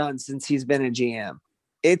he's done since he's been a GM.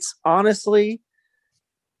 It's honestly,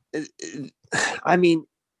 it's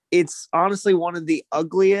honestly one of the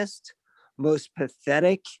ugliest, most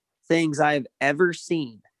pathetic things I've ever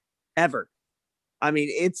seen, ever. I mean,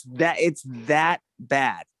 it's that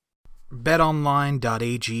bad.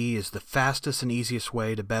 BetOnline.ag is the fastest and easiest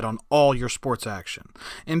way to bet on all your sports action.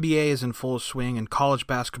 NBA is in full swing, and college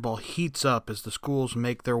basketball heats up as the schools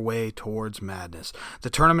make their way towards madness. The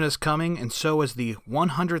tournament is coming, and so is the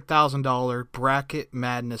 $100,000 Bracket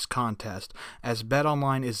Madness contest, as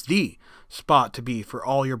BetOnline is the spot to be for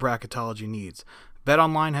all your bracketology needs.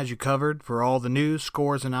 BetOnline has you covered for all the news,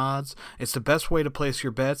 scores, and odds. It's the best way to place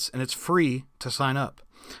your bets, and it's free to sign up.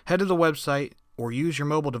 Head to the website or use your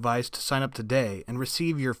mobile device to sign up today and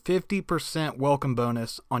receive your 50% welcome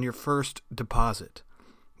bonus on your first deposit.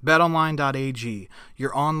 BetOnline.ag,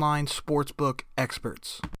 your online sportsbook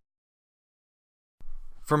experts.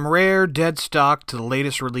 From rare, dead stock to the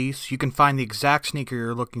latest release, you can find the exact sneaker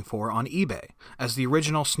you're looking for on eBay. As the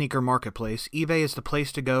original sneaker marketplace, eBay is the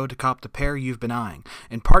place to go to cop the pair you've been eyeing.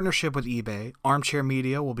 In partnership with eBay, Armchair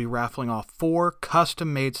Media will be raffling off 4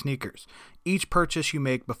 custom-made sneakers. Each purchase you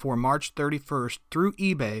make before March 31st through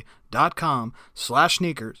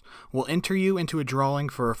ebay.com/sneakers will enter you into a drawing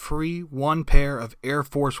for a free 1 pair of Air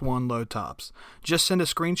Force One low tops. Just send a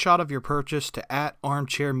screenshot of your purchase to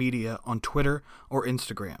 @ArmchairMedia on Twitter or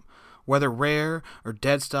Instagram. Whether rare or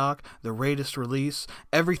dead stock, the latest release,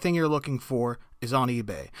 everything you're looking for is on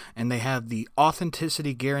eBay, and they have the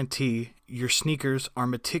authenticity guarantee. Your sneakers are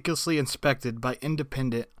meticulously inspected by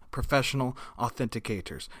independent professional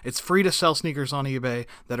authenticators. It's free to sell sneakers on eBay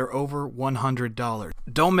that are over $100.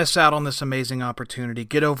 Don't miss out on this amazing opportunity.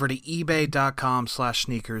 Get over to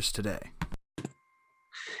ebay.com/sneakers today.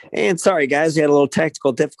 And sorry, guys, we had a little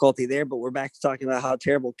technical difficulty there, but we're back to talking about how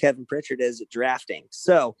terrible Kevin Pritchard is at drafting.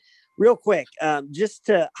 So real quick, just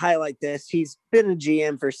to highlight this, he's been a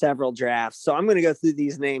GM for several drafts. So I'm going to go through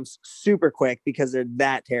these names super quick because they're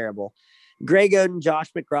that terrible. Greg Oden,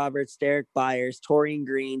 Josh McRoberts, Derek Byers, Torian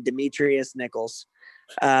Green, Demetrius Nichols,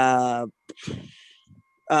 Brandon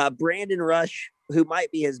Rush, who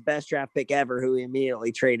might be his best draft pick ever, who he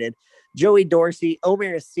immediately traded, Joey Dorsey,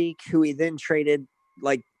 Omer Asik, who he then traded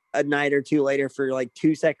like a night or two later for like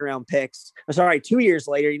 2 second-round picks. 2 years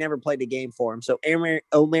later, he never played a game for him. So Omer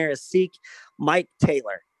Asik, Mike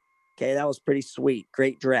Taylor. Okay, that was pretty sweet.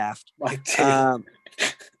 Great draft. Mike Taylor.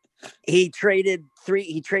 He traded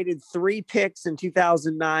 3 picks in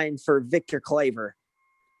 2009 for Victor Claver.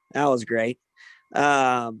 That was great.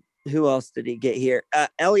 Who else did he get here?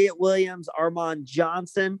 Elliot Williams, Armand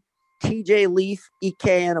Johnson, TJ Leaf, Ike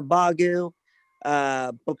Anabagu.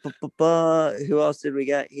 Who else did we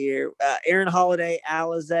got here? Aaron Holiday,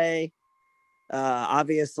 Alizé,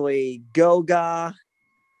 obviously Goga,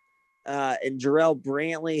 and Jarrell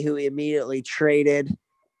Brantley, who he immediately traded.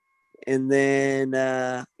 And then,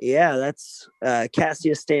 that's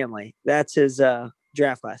Cassius Stanley. That's his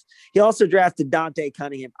draft class. He also drafted Dante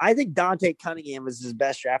Cunningham. I think Dante Cunningham was his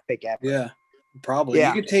best draft pick ever. Yeah, probably.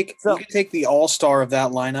 Yeah. You could take the all-star of that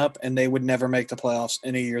lineup, and they would never make the playoffs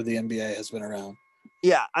any year the NBA has been around.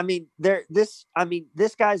 Yeah, I mean, this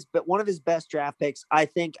guy's but one of his best draft picks. I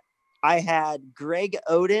think I had Greg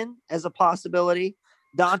Oden as a possibility,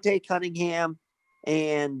 Dante Cunningham,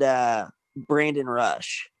 and Brandon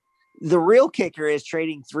Rush. The real kicker is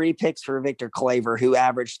trading 3 picks for Victor Claver, who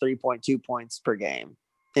averaged 3.2 points per game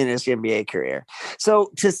in his NBA career. So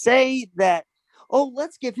to say that,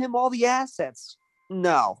 let's give him all the assets.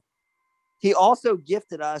 No. He also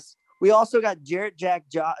gifted us. We also got Jarrett Jack,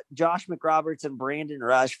 Josh McRoberts, and Brandon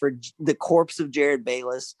Rush for the corpse of Jared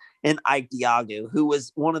Bayless and Ike Diagu, who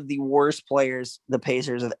was one of the worst players the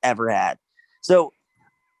Pacers have ever had. So,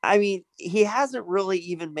 I mean, he hasn't really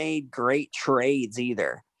even made great trades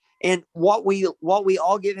either. And what we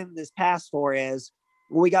all give him this pass for is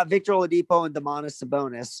we got Victor Oladipo and Domantas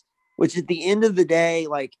Sabonis, which at the end of the day,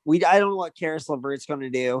 I don't know what Karis LeVert's going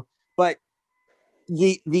to do, but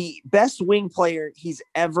the best wing player he's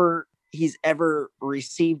ever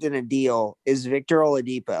received in a deal is Victor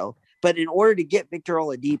Oladipo. But in order to get Victor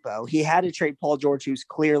Oladipo, he had to trade Paul George, who's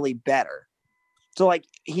clearly better. So like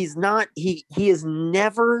he is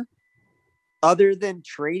never, other than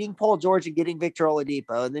trading Paul George and getting Victor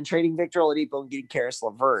Oladipo, and then trading Victor Oladipo and getting Karis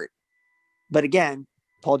LeVert. But again,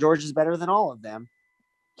 Paul George is better than all of them.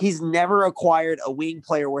 He's never acquired a wing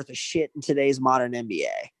player worth of shit in today's modern NBA.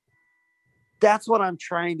 That's what I'm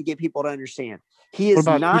trying to get people to understand. He is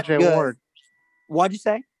not TJ good. Warren? What'd you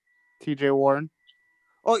say? TJ Warren.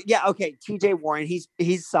 Oh yeah, okay. TJ Warren, he's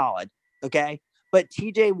solid. Okay. But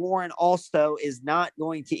TJ Warren also is not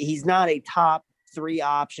he's not a top 3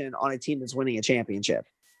 option on a team that's winning a championship.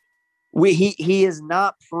 He is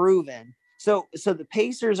not proven. So the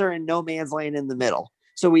Pacers are in no man's land in the middle.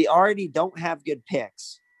 So we already don't have good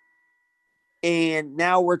picks. And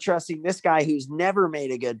now we're trusting this guy who's never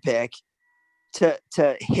made a good pick to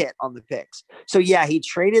hit on the picks. So yeah, he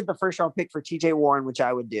traded the first round pick for TJ Warren, which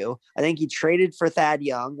I would do. I think he traded for Thad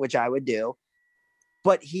Young, which I would do.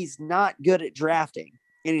 But he's not good at drafting,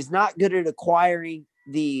 and he's not good at acquiring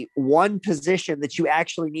the one position that you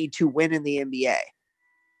actually need to win in the NBA.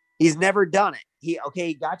 He's never done it. He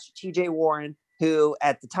got you TJ Warren, who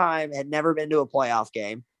at the time had never been to a playoff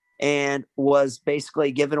game and was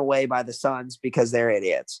basically given away by the Suns because they're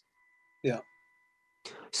idiots. Yeah.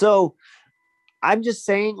 So I'm just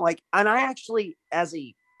saying, and I actually, as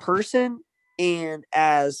a person and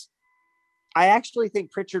I actually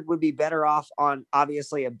think Pritchard would be better off on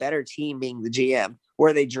obviously a better team being the GM,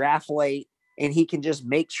 where they draft late and he can just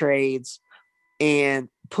make trades and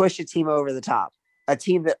push a team over the top, a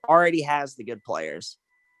team that already has the good players,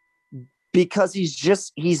 because he's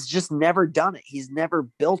just never done it. He's never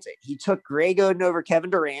built it. He took Greg Oden over Kevin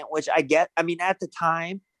Durant, which at the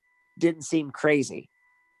time didn't seem crazy.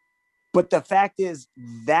 But the fact is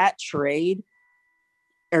that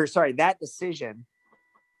decision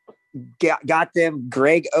got them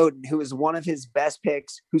Greg Oden, who is one of his best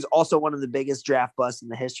picks, who's also one of the biggest draft busts in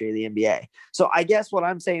the history of the NBA. So I guess what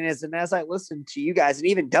I'm saying is, and as I listened to you guys, and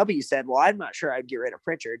even W said, well, I'm not sure I'd get rid of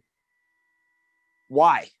Pritchard.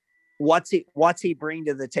 Why? What's he bring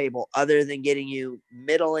to the table other than getting you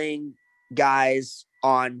middling guys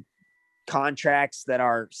on contracts that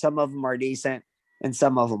are, some of them are decent and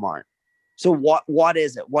some of them aren't. So what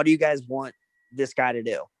is it? What do you guys want this guy to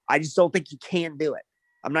do? I just don't think he can do it.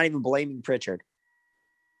 I'm not even blaming Pritchard.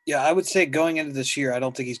 Yeah, I would say going into this year, I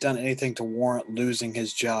don't think he's done anything to warrant losing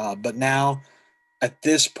his job. But now, at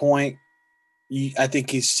this point, I think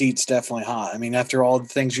his seat's definitely hot. I mean, after all the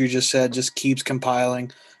things you just said, just keeps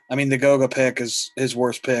compiling. I mean, the Goga pick is his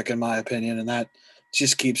worst pick, in my opinion, and that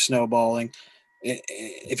just keeps snowballing.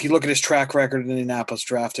 If you look at his track record in Indianapolis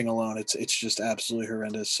drafting alone, it's just absolutely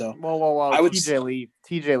horrendous. So, Whoa. TJ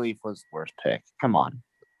Leaf was the worst pick. Come on.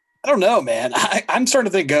 I don't know, man. I'm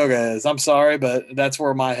starting to think Goga is. I'm sorry, but that's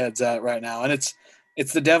where my head's at right now. And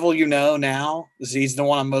it's the devil you know now. He's the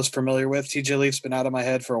one I'm most familiar with. TJ Leaf's been out of my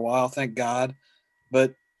head for a while, thank God.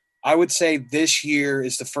 But I would say this year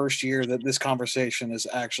is the first year that this conversation is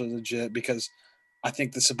actually legit, because I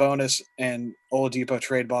think the Sabonis and Oladipo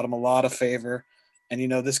trade bought him a lot of favor. And,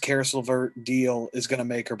 this Karis LeVert deal is going to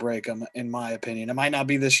make or break him, in my opinion. It might not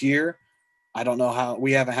be this year. I don't know how –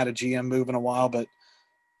 we haven't had a GM move in a while, but –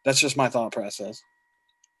 that's just my thought process.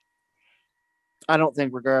 I don't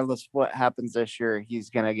think regardless of what happens this year, he's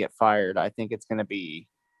going to get fired. I think it's going to be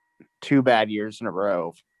 2 bad years in a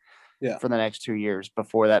row for the next 2 years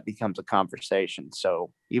before that becomes a conversation. So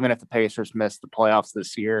even if the Pacers miss the playoffs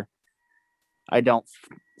this year, I don't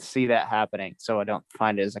see that happening. So I don't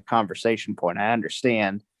find it as a conversation point. I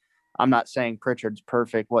understand. I'm not saying Pritchard's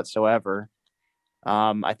perfect whatsoever.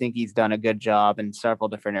 I think he's done a good job in several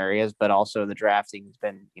different areas, but also the drafting has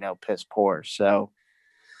been, piss poor. So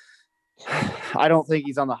I don't think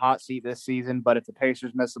he's on the hot seat this season, but if the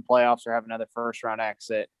Pacers miss the playoffs or have another first round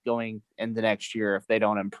exit going into next year, if they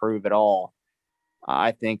don't improve at all,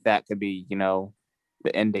 I think that could be, the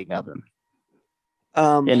ending of him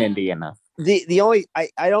in Indiana.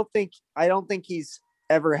 I don't think he's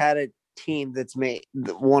ever had a team that's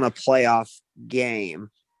won a playoff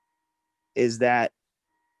game. Is that?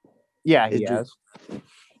 Yeah, he has.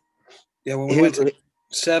 Yeah, when we went to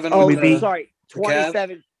 7. Oh, sorry,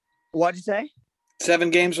 27. What'd you say? 7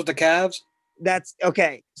 games with the Cavs. That's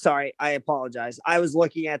okay. Sorry, I apologize. I was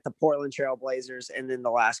looking at the Portland Trail Blazers and then the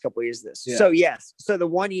last couple of years of this. Yeah. So yes, so the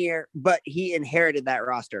 1 year, but he inherited that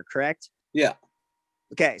roster, correct? Yeah.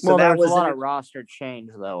 Okay, so that was a lot of roster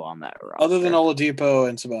change though on that roster. Other than Oladipo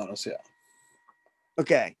and Sabonis, yeah.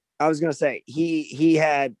 Okay, I was gonna say he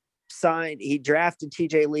had. He drafted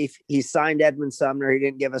TJ Leaf. He signed Edmund Sumner. He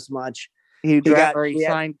didn't give us much. He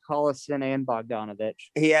signed Collison and Bogdanovich.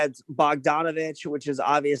 He had Bogdanovich, which is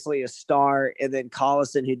obviously a star, and then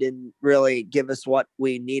Collison, who didn't really give us what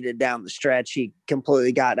we needed down the stretch. He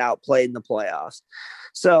completely got outplayed in the playoffs.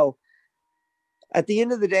 So at the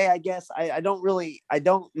end of the day, I guess I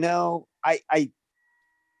don't know.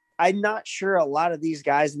 I'm not sure a lot of these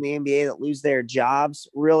guys in the NBA that lose their jobs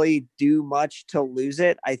really do much to lose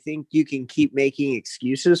it. I think you can keep making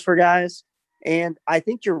excuses for guys. And I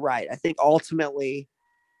think you're right. I think ultimately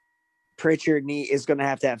Pritchard is going to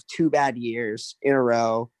have 2 bad years in a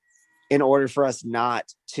row in order for us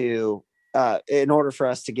to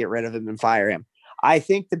get rid of him and fire him. I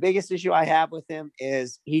think the biggest issue I have with him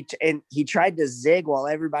is he tried to zig while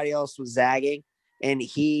everybody else was zagging. And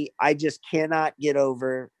I just cannot get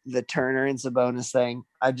over the Turner and Sabonis thing.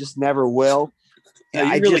 I just never will. No,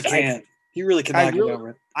 you really can't. You really cannot get over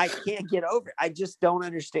it. I can't get over it. I just don't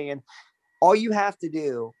understand. All you have to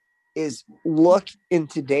do is look in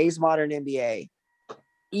today's modern NBA,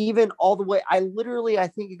 even all the way. I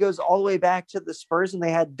think it goes all the way back to the Spurs when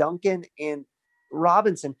they had Duncan and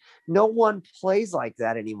Robinson. No one plays like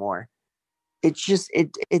that anymore. It's just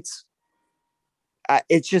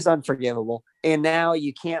unforgivable. And now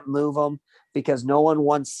you can't move them because no one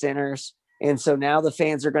wants centers. And so now the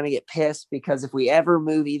fans are going to get pissed because if we ever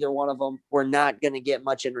move either one of them, we're not going to get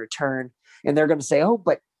much in return. And they're going to say, oh,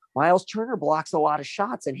 but Miles Turner blocks a lot of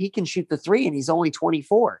shots and he can shoot the 3 and he's only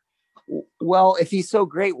 24. Well, if he's so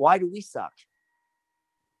great, why do we suck?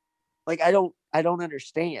 Like, I don't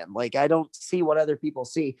understand. Like, I don't see what other people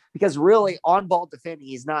see because really on ball defending,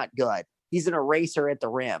 he's not good. He's an eraser at the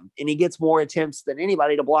rim and he gets more attempts than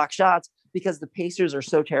anybody to block shots because the Pacers are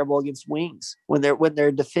so terrible against wings when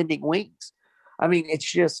they're defending wings. I mean, it's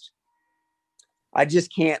just, I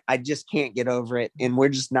just can't get over it. And we're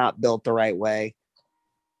just not built the right way.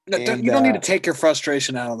 No, you don't need to take your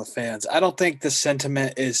frustration out on the fans. I don't think the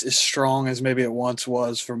sentiment is as strong as maybe it once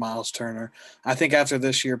was for Miles Turner. I think after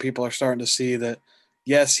this year, people are starting to see that,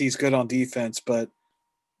 yes, he's good on defense, but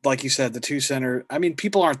like you said, the 2 center, I mean,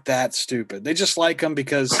 people aren't that stupid. They just like him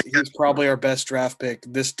because he's probably our best draft pick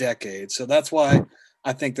this decade. So that's why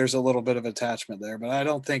I think there's a little bit of attachment there. But I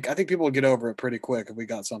think people would get over it pretty quick if we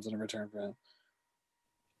got something in return for him.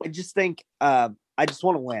 I just think I just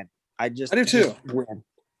want to win. I do too. Just win.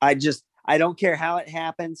 I don't care how it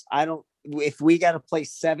happens. If we got to play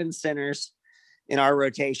 7 centers in our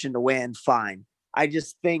rotation to win, fine. I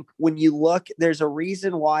just think when you look, there's a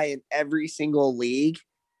reason why in every single league,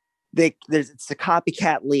 it's a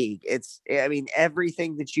copycat league.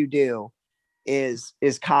 Everything that you do is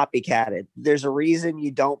copycatted. There's a reason you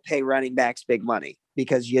don't pay running backs big money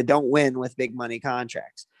because you don't win with big money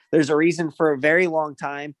contracts. There's a reason for a very long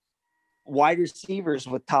time, wide receivers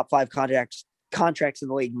with top 5 contracts in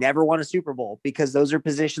the league never won a Super Bowl because those are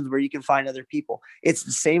positions where you can find other people. It's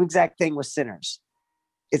the same exact thing with centers.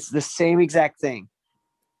 It's the same exact thing.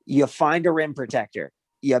 You find a rim protector,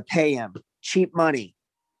 you pay him cheap money.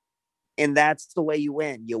 And that's the way you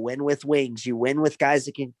win. You win with wings. You win with guys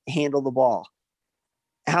that can handle the ball.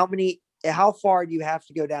 How far do you have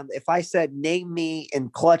to go down? If I said, name me in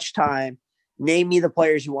clutch time, name me the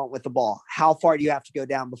players you want with the ball. How far do you have to go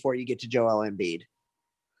down before you get to Joel Embiid?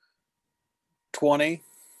 20,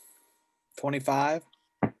 25.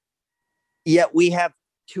 Yet we have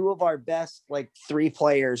 2 of our best, 3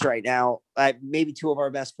 players right now. Maybe 2 of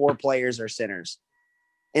our best 4 players are centers.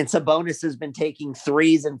 And Sabonis has been taking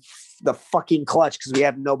 3s in the fucking clutch because we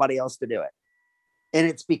have nobody else to do it. And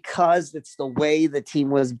it's because it's the way the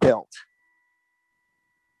team was built.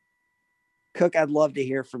 Cook, I'd love to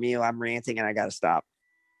hear from you. I'm ranting and I got to stop.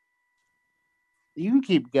 You can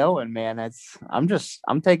keep going, man.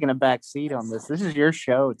 I'm taking a back seat on this. This is your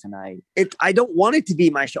show tonight. I don't want it to be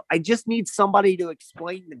my show. I just need somebody to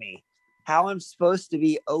explain to me how I'm supposed to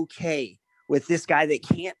be okay with this guy that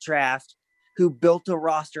can't draft, who built a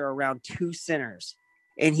roster around 2 centers,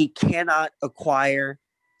 and he cannot acquire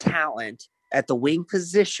talent at the wing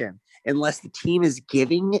position unless the team is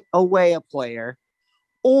giving away a player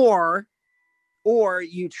or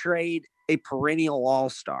you trade a perennial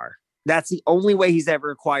all-star. That's the only way he's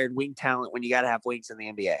ever acquired wing talent when you got to have wings in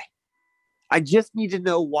the NBA. I just need to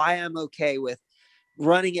know why I'm okay with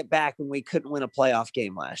running it back when we couldn't win a playoff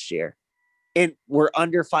game last year. And we're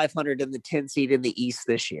under 500 in the 10 seed in the East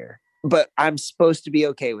this year. But I'm supposed to be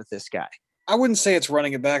okay with this guy. I wouldn't say it's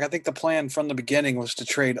running it back. I think the plan from the beginning was to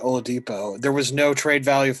trade Oladipo. There was no trade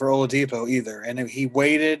value for Oladipo either. And he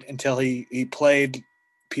waited until he played.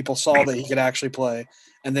 People saw that he could actually play,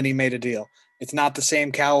 and then he made a deal. It's not the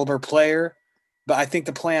same caliber player, but I think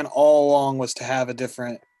the plan all along was to have a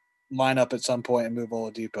different lineup at some point and move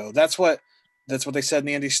Oladipo. That's what That's what they said in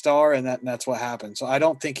the Indy Star, and that's what happened. So I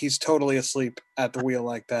don't think he's totally asleep at the wheel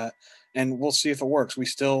like that. And we'll see if it works. We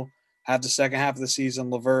still have the second half of the season.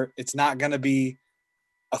 LeVert, it's not going to be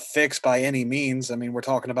a fix by any means. I mean, we're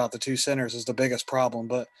talking about the two centers is the biggest problem,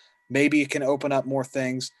 but maybe it can open up more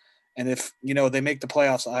things. And if, they make the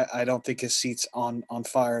playoffs, I don't think his seat's on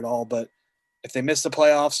fire at all. But if they miss the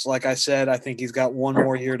playoffs, like I said, I think he's got one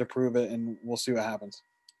more year to prove it, and we'll see what happens.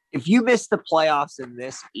 If you miss the playoffs in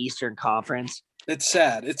this Eastern Conference, it's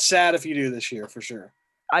sad. It's sad if you do this year, for sure.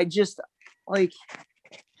 I just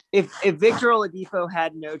if Victor Oladipo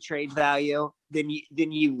had no trade value, then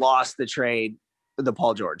you lost the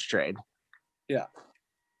Paul George trade. Yeah,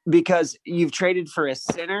 because you've traded for a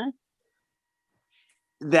center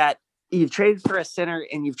and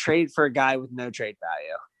you've traded for a guy with no trade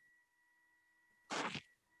value.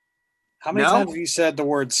 How many times have you said the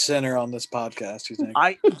word center on this podcast, you think?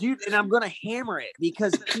 And I'm going to hammer it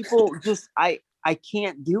because people just, I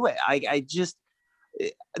can't do it.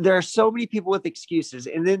 There are so many people with excuses.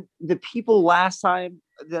 And then the people last time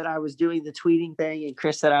that I was doing the tweeting thing and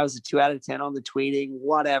Chris said I was a 2 out of 10 on the tweeting,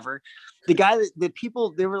 whatever.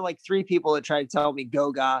 There were like 3 people that tried to tell me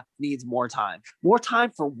Goga needs more time. More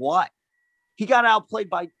time for what? He got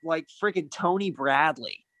outplayed by like freaking Tony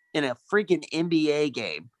Bradley in a freaking NBA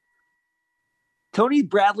game. Tony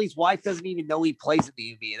Bradley's wife doesn't even know he plays in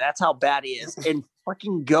the NBA. That's how bad he is. And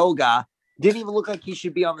fucking Goga didn't even look like he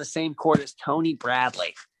should be on the same court as Tony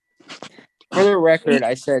Bradley. For the record,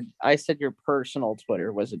 I said your personal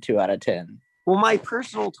Twitter was a 2 out of 10. Well, my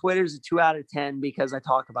personal Twitter is a 2 out of 10 because I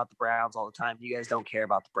talk about the Browns all the time. You guys don't care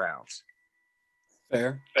about the Browns.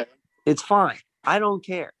 Fair. It's fine. I don't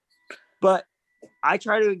care. But I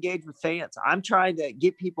try to engage with fans. I'm trying to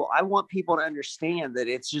get people. I want people to understand that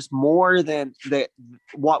it's just more than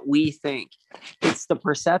what we think. It's the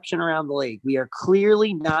perception around the league. We are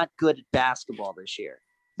clearly not good at basketball this year.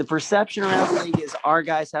 The perception around the league is our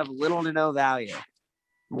guys have little to no value.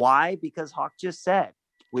 Why? Because Hawk just said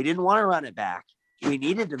we didn't want to run it back. We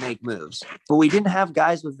needed to make moves, but we didn't have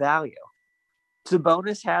guys with value.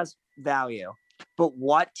 Sabonis has value, but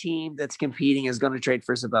what team that's competing is going to trade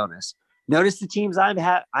for Sabonis? Notice the teams I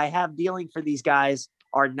have dealing for these guys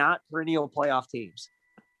are not perennial playoff teams.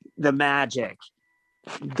 The Magic,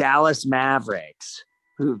 Dallas Mavericks,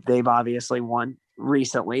 who they've obviously won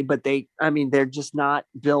recently, but they're just not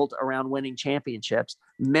built around winning championships.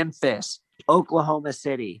 Memphis, Oklahoma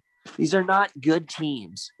City. These are not good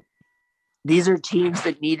teams. These are teams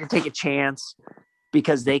that need to take a chance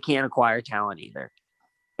because they can't acquire talent either.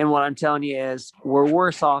 And what I'm telling you is we're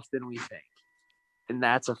worse off than we think. And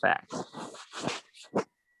that's a fact.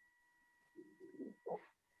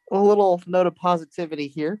 A little note of positivity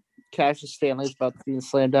here. Cassius Stanley is about to be in the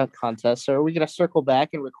slam dunk contest. So are we going to circle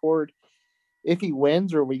back and record if he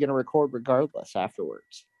wins, or are we going to record regardless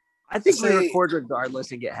afterwards? I think we record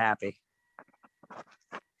regardless and get happy.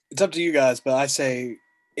 It's up to you guys, but I say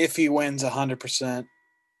if he wins 100%.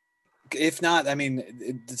 If not,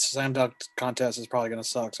 the slam dunk contest is probably going to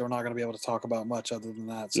suck, so we're not going to be able to talk about much other than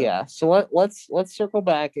that. So. Yeah, so let's circle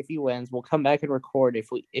back if he wins. We'll come back and record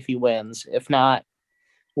if he wins. If not,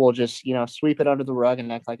 we'll just sweep it under the rug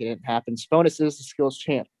and act like it didn't happen. Sabonis is the skills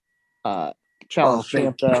champ, challenge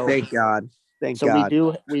champ though. Thank God. Thank God.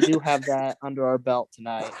 So we do have that under our belt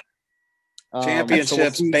tonight.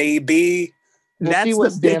 Championships, baby. We'll see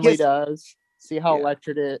what Stanley does. See how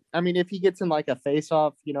electric it. If he gets in like a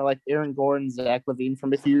face-off, like Aaron Gordon, Zach LaVine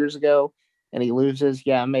from a few years ago, and he loses,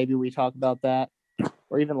 maybe we talk about that.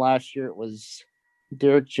 Or even last year, it was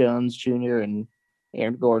Derrick Jones Jr. and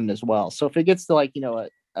Aaron Gordon as well. So if it gets to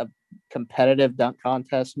a competitive dunk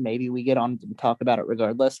contest, maybe we get on and talk about it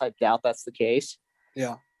regardless. I doubt that's the case.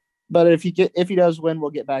 Yeah. But if he does win,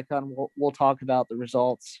 we'll get back on. We'll talk about the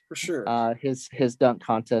results for sure. His dunk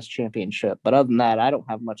contest championship. But other than that, I don't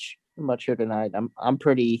have much here tonight. I'm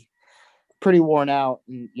pretty worn out,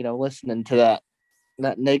 and listening to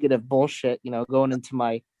that negative bullshit. Going into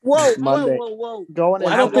my Monday. Whoa.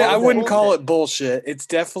 I wouldn't call it bullshit. It's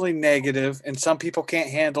definitely negative, and some people can't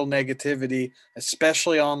handle negativity,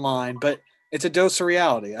 especially online. But it's a dose of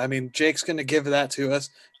reality. Jake's going to give that to us.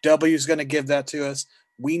 W's going to give that to us.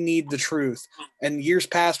 We need the truth. And years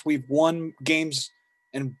past, we've won games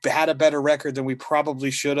and had a better record than we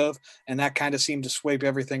probably should have, and that kind of seemed to sweep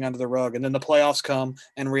everything under the rug. And then the playoffs come,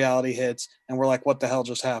 and reality hits, and we're like, what the hell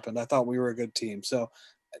just happened? I thought we were a good team. So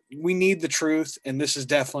we need the truth, and this is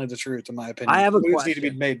definitely the truth, in my opinion. I have a question. question. Need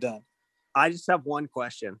to be made done. I just have one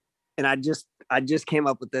question, and I just came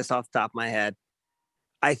up with this off the top of my head.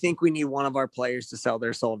 I think we need one of our players to sell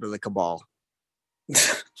their soul to the cabal.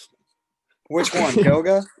 Which one,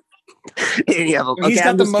 Goga? Any of them. He's Okay,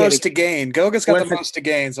 got the most to gain. Goga's got the Listen. most to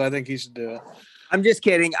gain, so I think he should do it. I'm just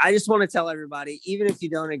kidding. I just want to tell everybody, even if you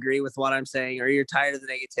don't agree with what I'm saying or you're tired of the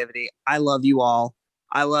negativity, I love you all.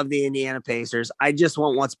 I love the Indiana Pacers. I just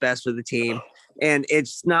want what's best for the team. And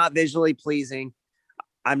it's not visually pleasing.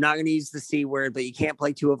 I'm not going to use the C word, but you can't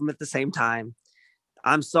play two of them at the same time.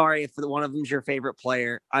 I'm sorry if one of them's your favorite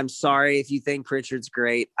player. I'm sorry if you think Pritchard's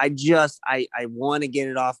great. I want to get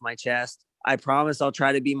it off my chest. I promise I'll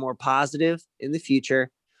try to be more positive in the future,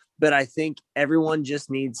 but I think everyone just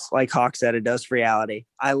needs, like Hawk said, a dose of reality.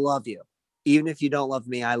 I love you. Even if you don't love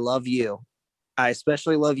me, I love you. I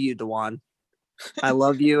especially love you, DeJuan. I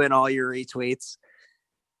love you and all your retweets.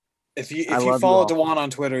 If you follow DeJuan on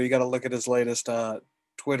Twitter, you got to look at his latest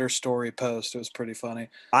Twitter story post. It was pretty funny.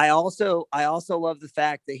 I also love the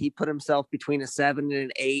fact that he put himself between a 7 and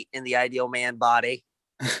an 8 in the ideal man body.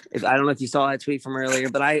 I don't know if you saw that tweet from earlier,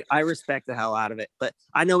 but I respect the hell out of it. But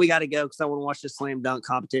I know we got to go because I want to watch the slam dunk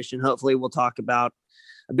competition. Hopefully we'll talk about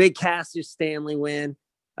a big Cassius Stanley win.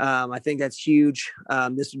 I think that's huge.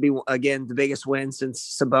 This would be, again, the biggest win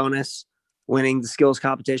since Sabonis winning the skills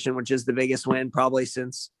competition, which is the biggest win probably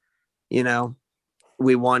since,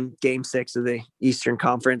 we won game 6 of the Eastern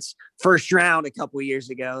Conference first round a couple of years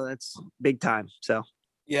ago. That's big time. So,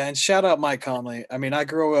 yeah. And shout out Mike Conley. I mean, I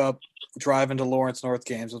grew up driving to Lawrence North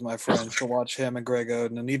games with my friends to watch him and Greg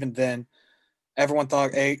Oden. And even then everyone thought,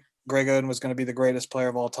 Greg Oden was going to be the greatest player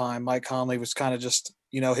of all time. Mike Conley was kind of just,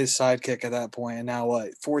 his sidekick at that point. And now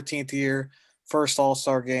 14th year, first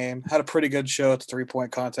All-Star game, had a pretty good show at the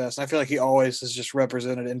 3-point contest. And I feel like he always has just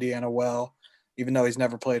represented Indiana well. Even though he's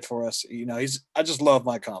never played for us, I just love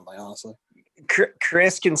Mike Conley, honestly.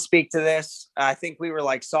 Chris can speak to this. I think we were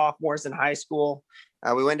like sophomores in high school.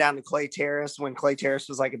 We went down to Clay Terrace when Clay Terrace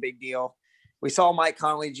was like a big deal. We saw Mike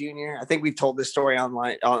Conley Jr. I think we've told this story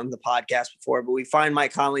online on the podcast before, but we find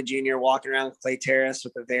Mike Conley Jr. walking around Clay Terrace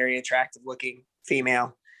with a very attractive looking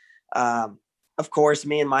female. Of course,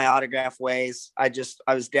 me and my autograph ways. I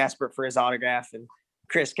was desperate for his autograph, and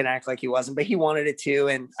Chris can act like he wasn't, but he wanted it too.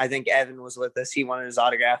 And I think Evan was with us. He wanted his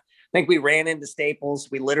autograph. I think we ran into Staples.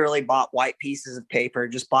 We literally bought white pieces of paper,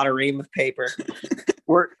 just bought a ream of paper.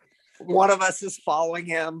 One of us is following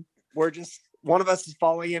him. One of us is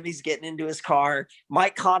following him. He's getting into his car.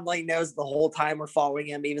 Mike Conley knows the whole time we're following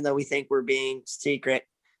him, even though we think we're being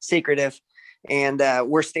secretive. And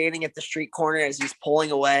we're standing at the street corner as he's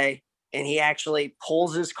pulling away. And he actually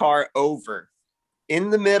pulls his car over in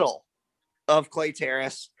the middle of Clay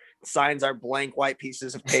Terrace, signs our blank white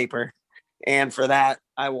pieces of paper. And for that,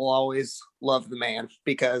 I will always love the man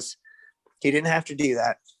because he didn't have to do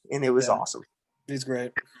that. And it was awesome. He's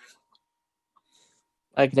great.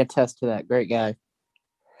 I can attest to that. Great guy.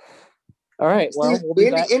 All right. Well, we'll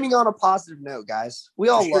be ending on a positive note, guys. We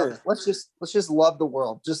all love. Let's just love the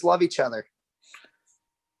world. Just love each other.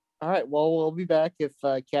 All right. Well, we'll be back if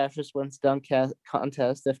Cassius wins dunk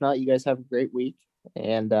contest. If not, you guys have a great week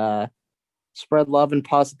and spread love and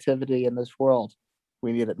positivity in this world.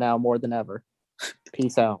 We need it now more than ever.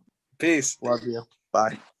 Peace out. Peace. Love you.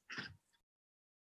 Bye.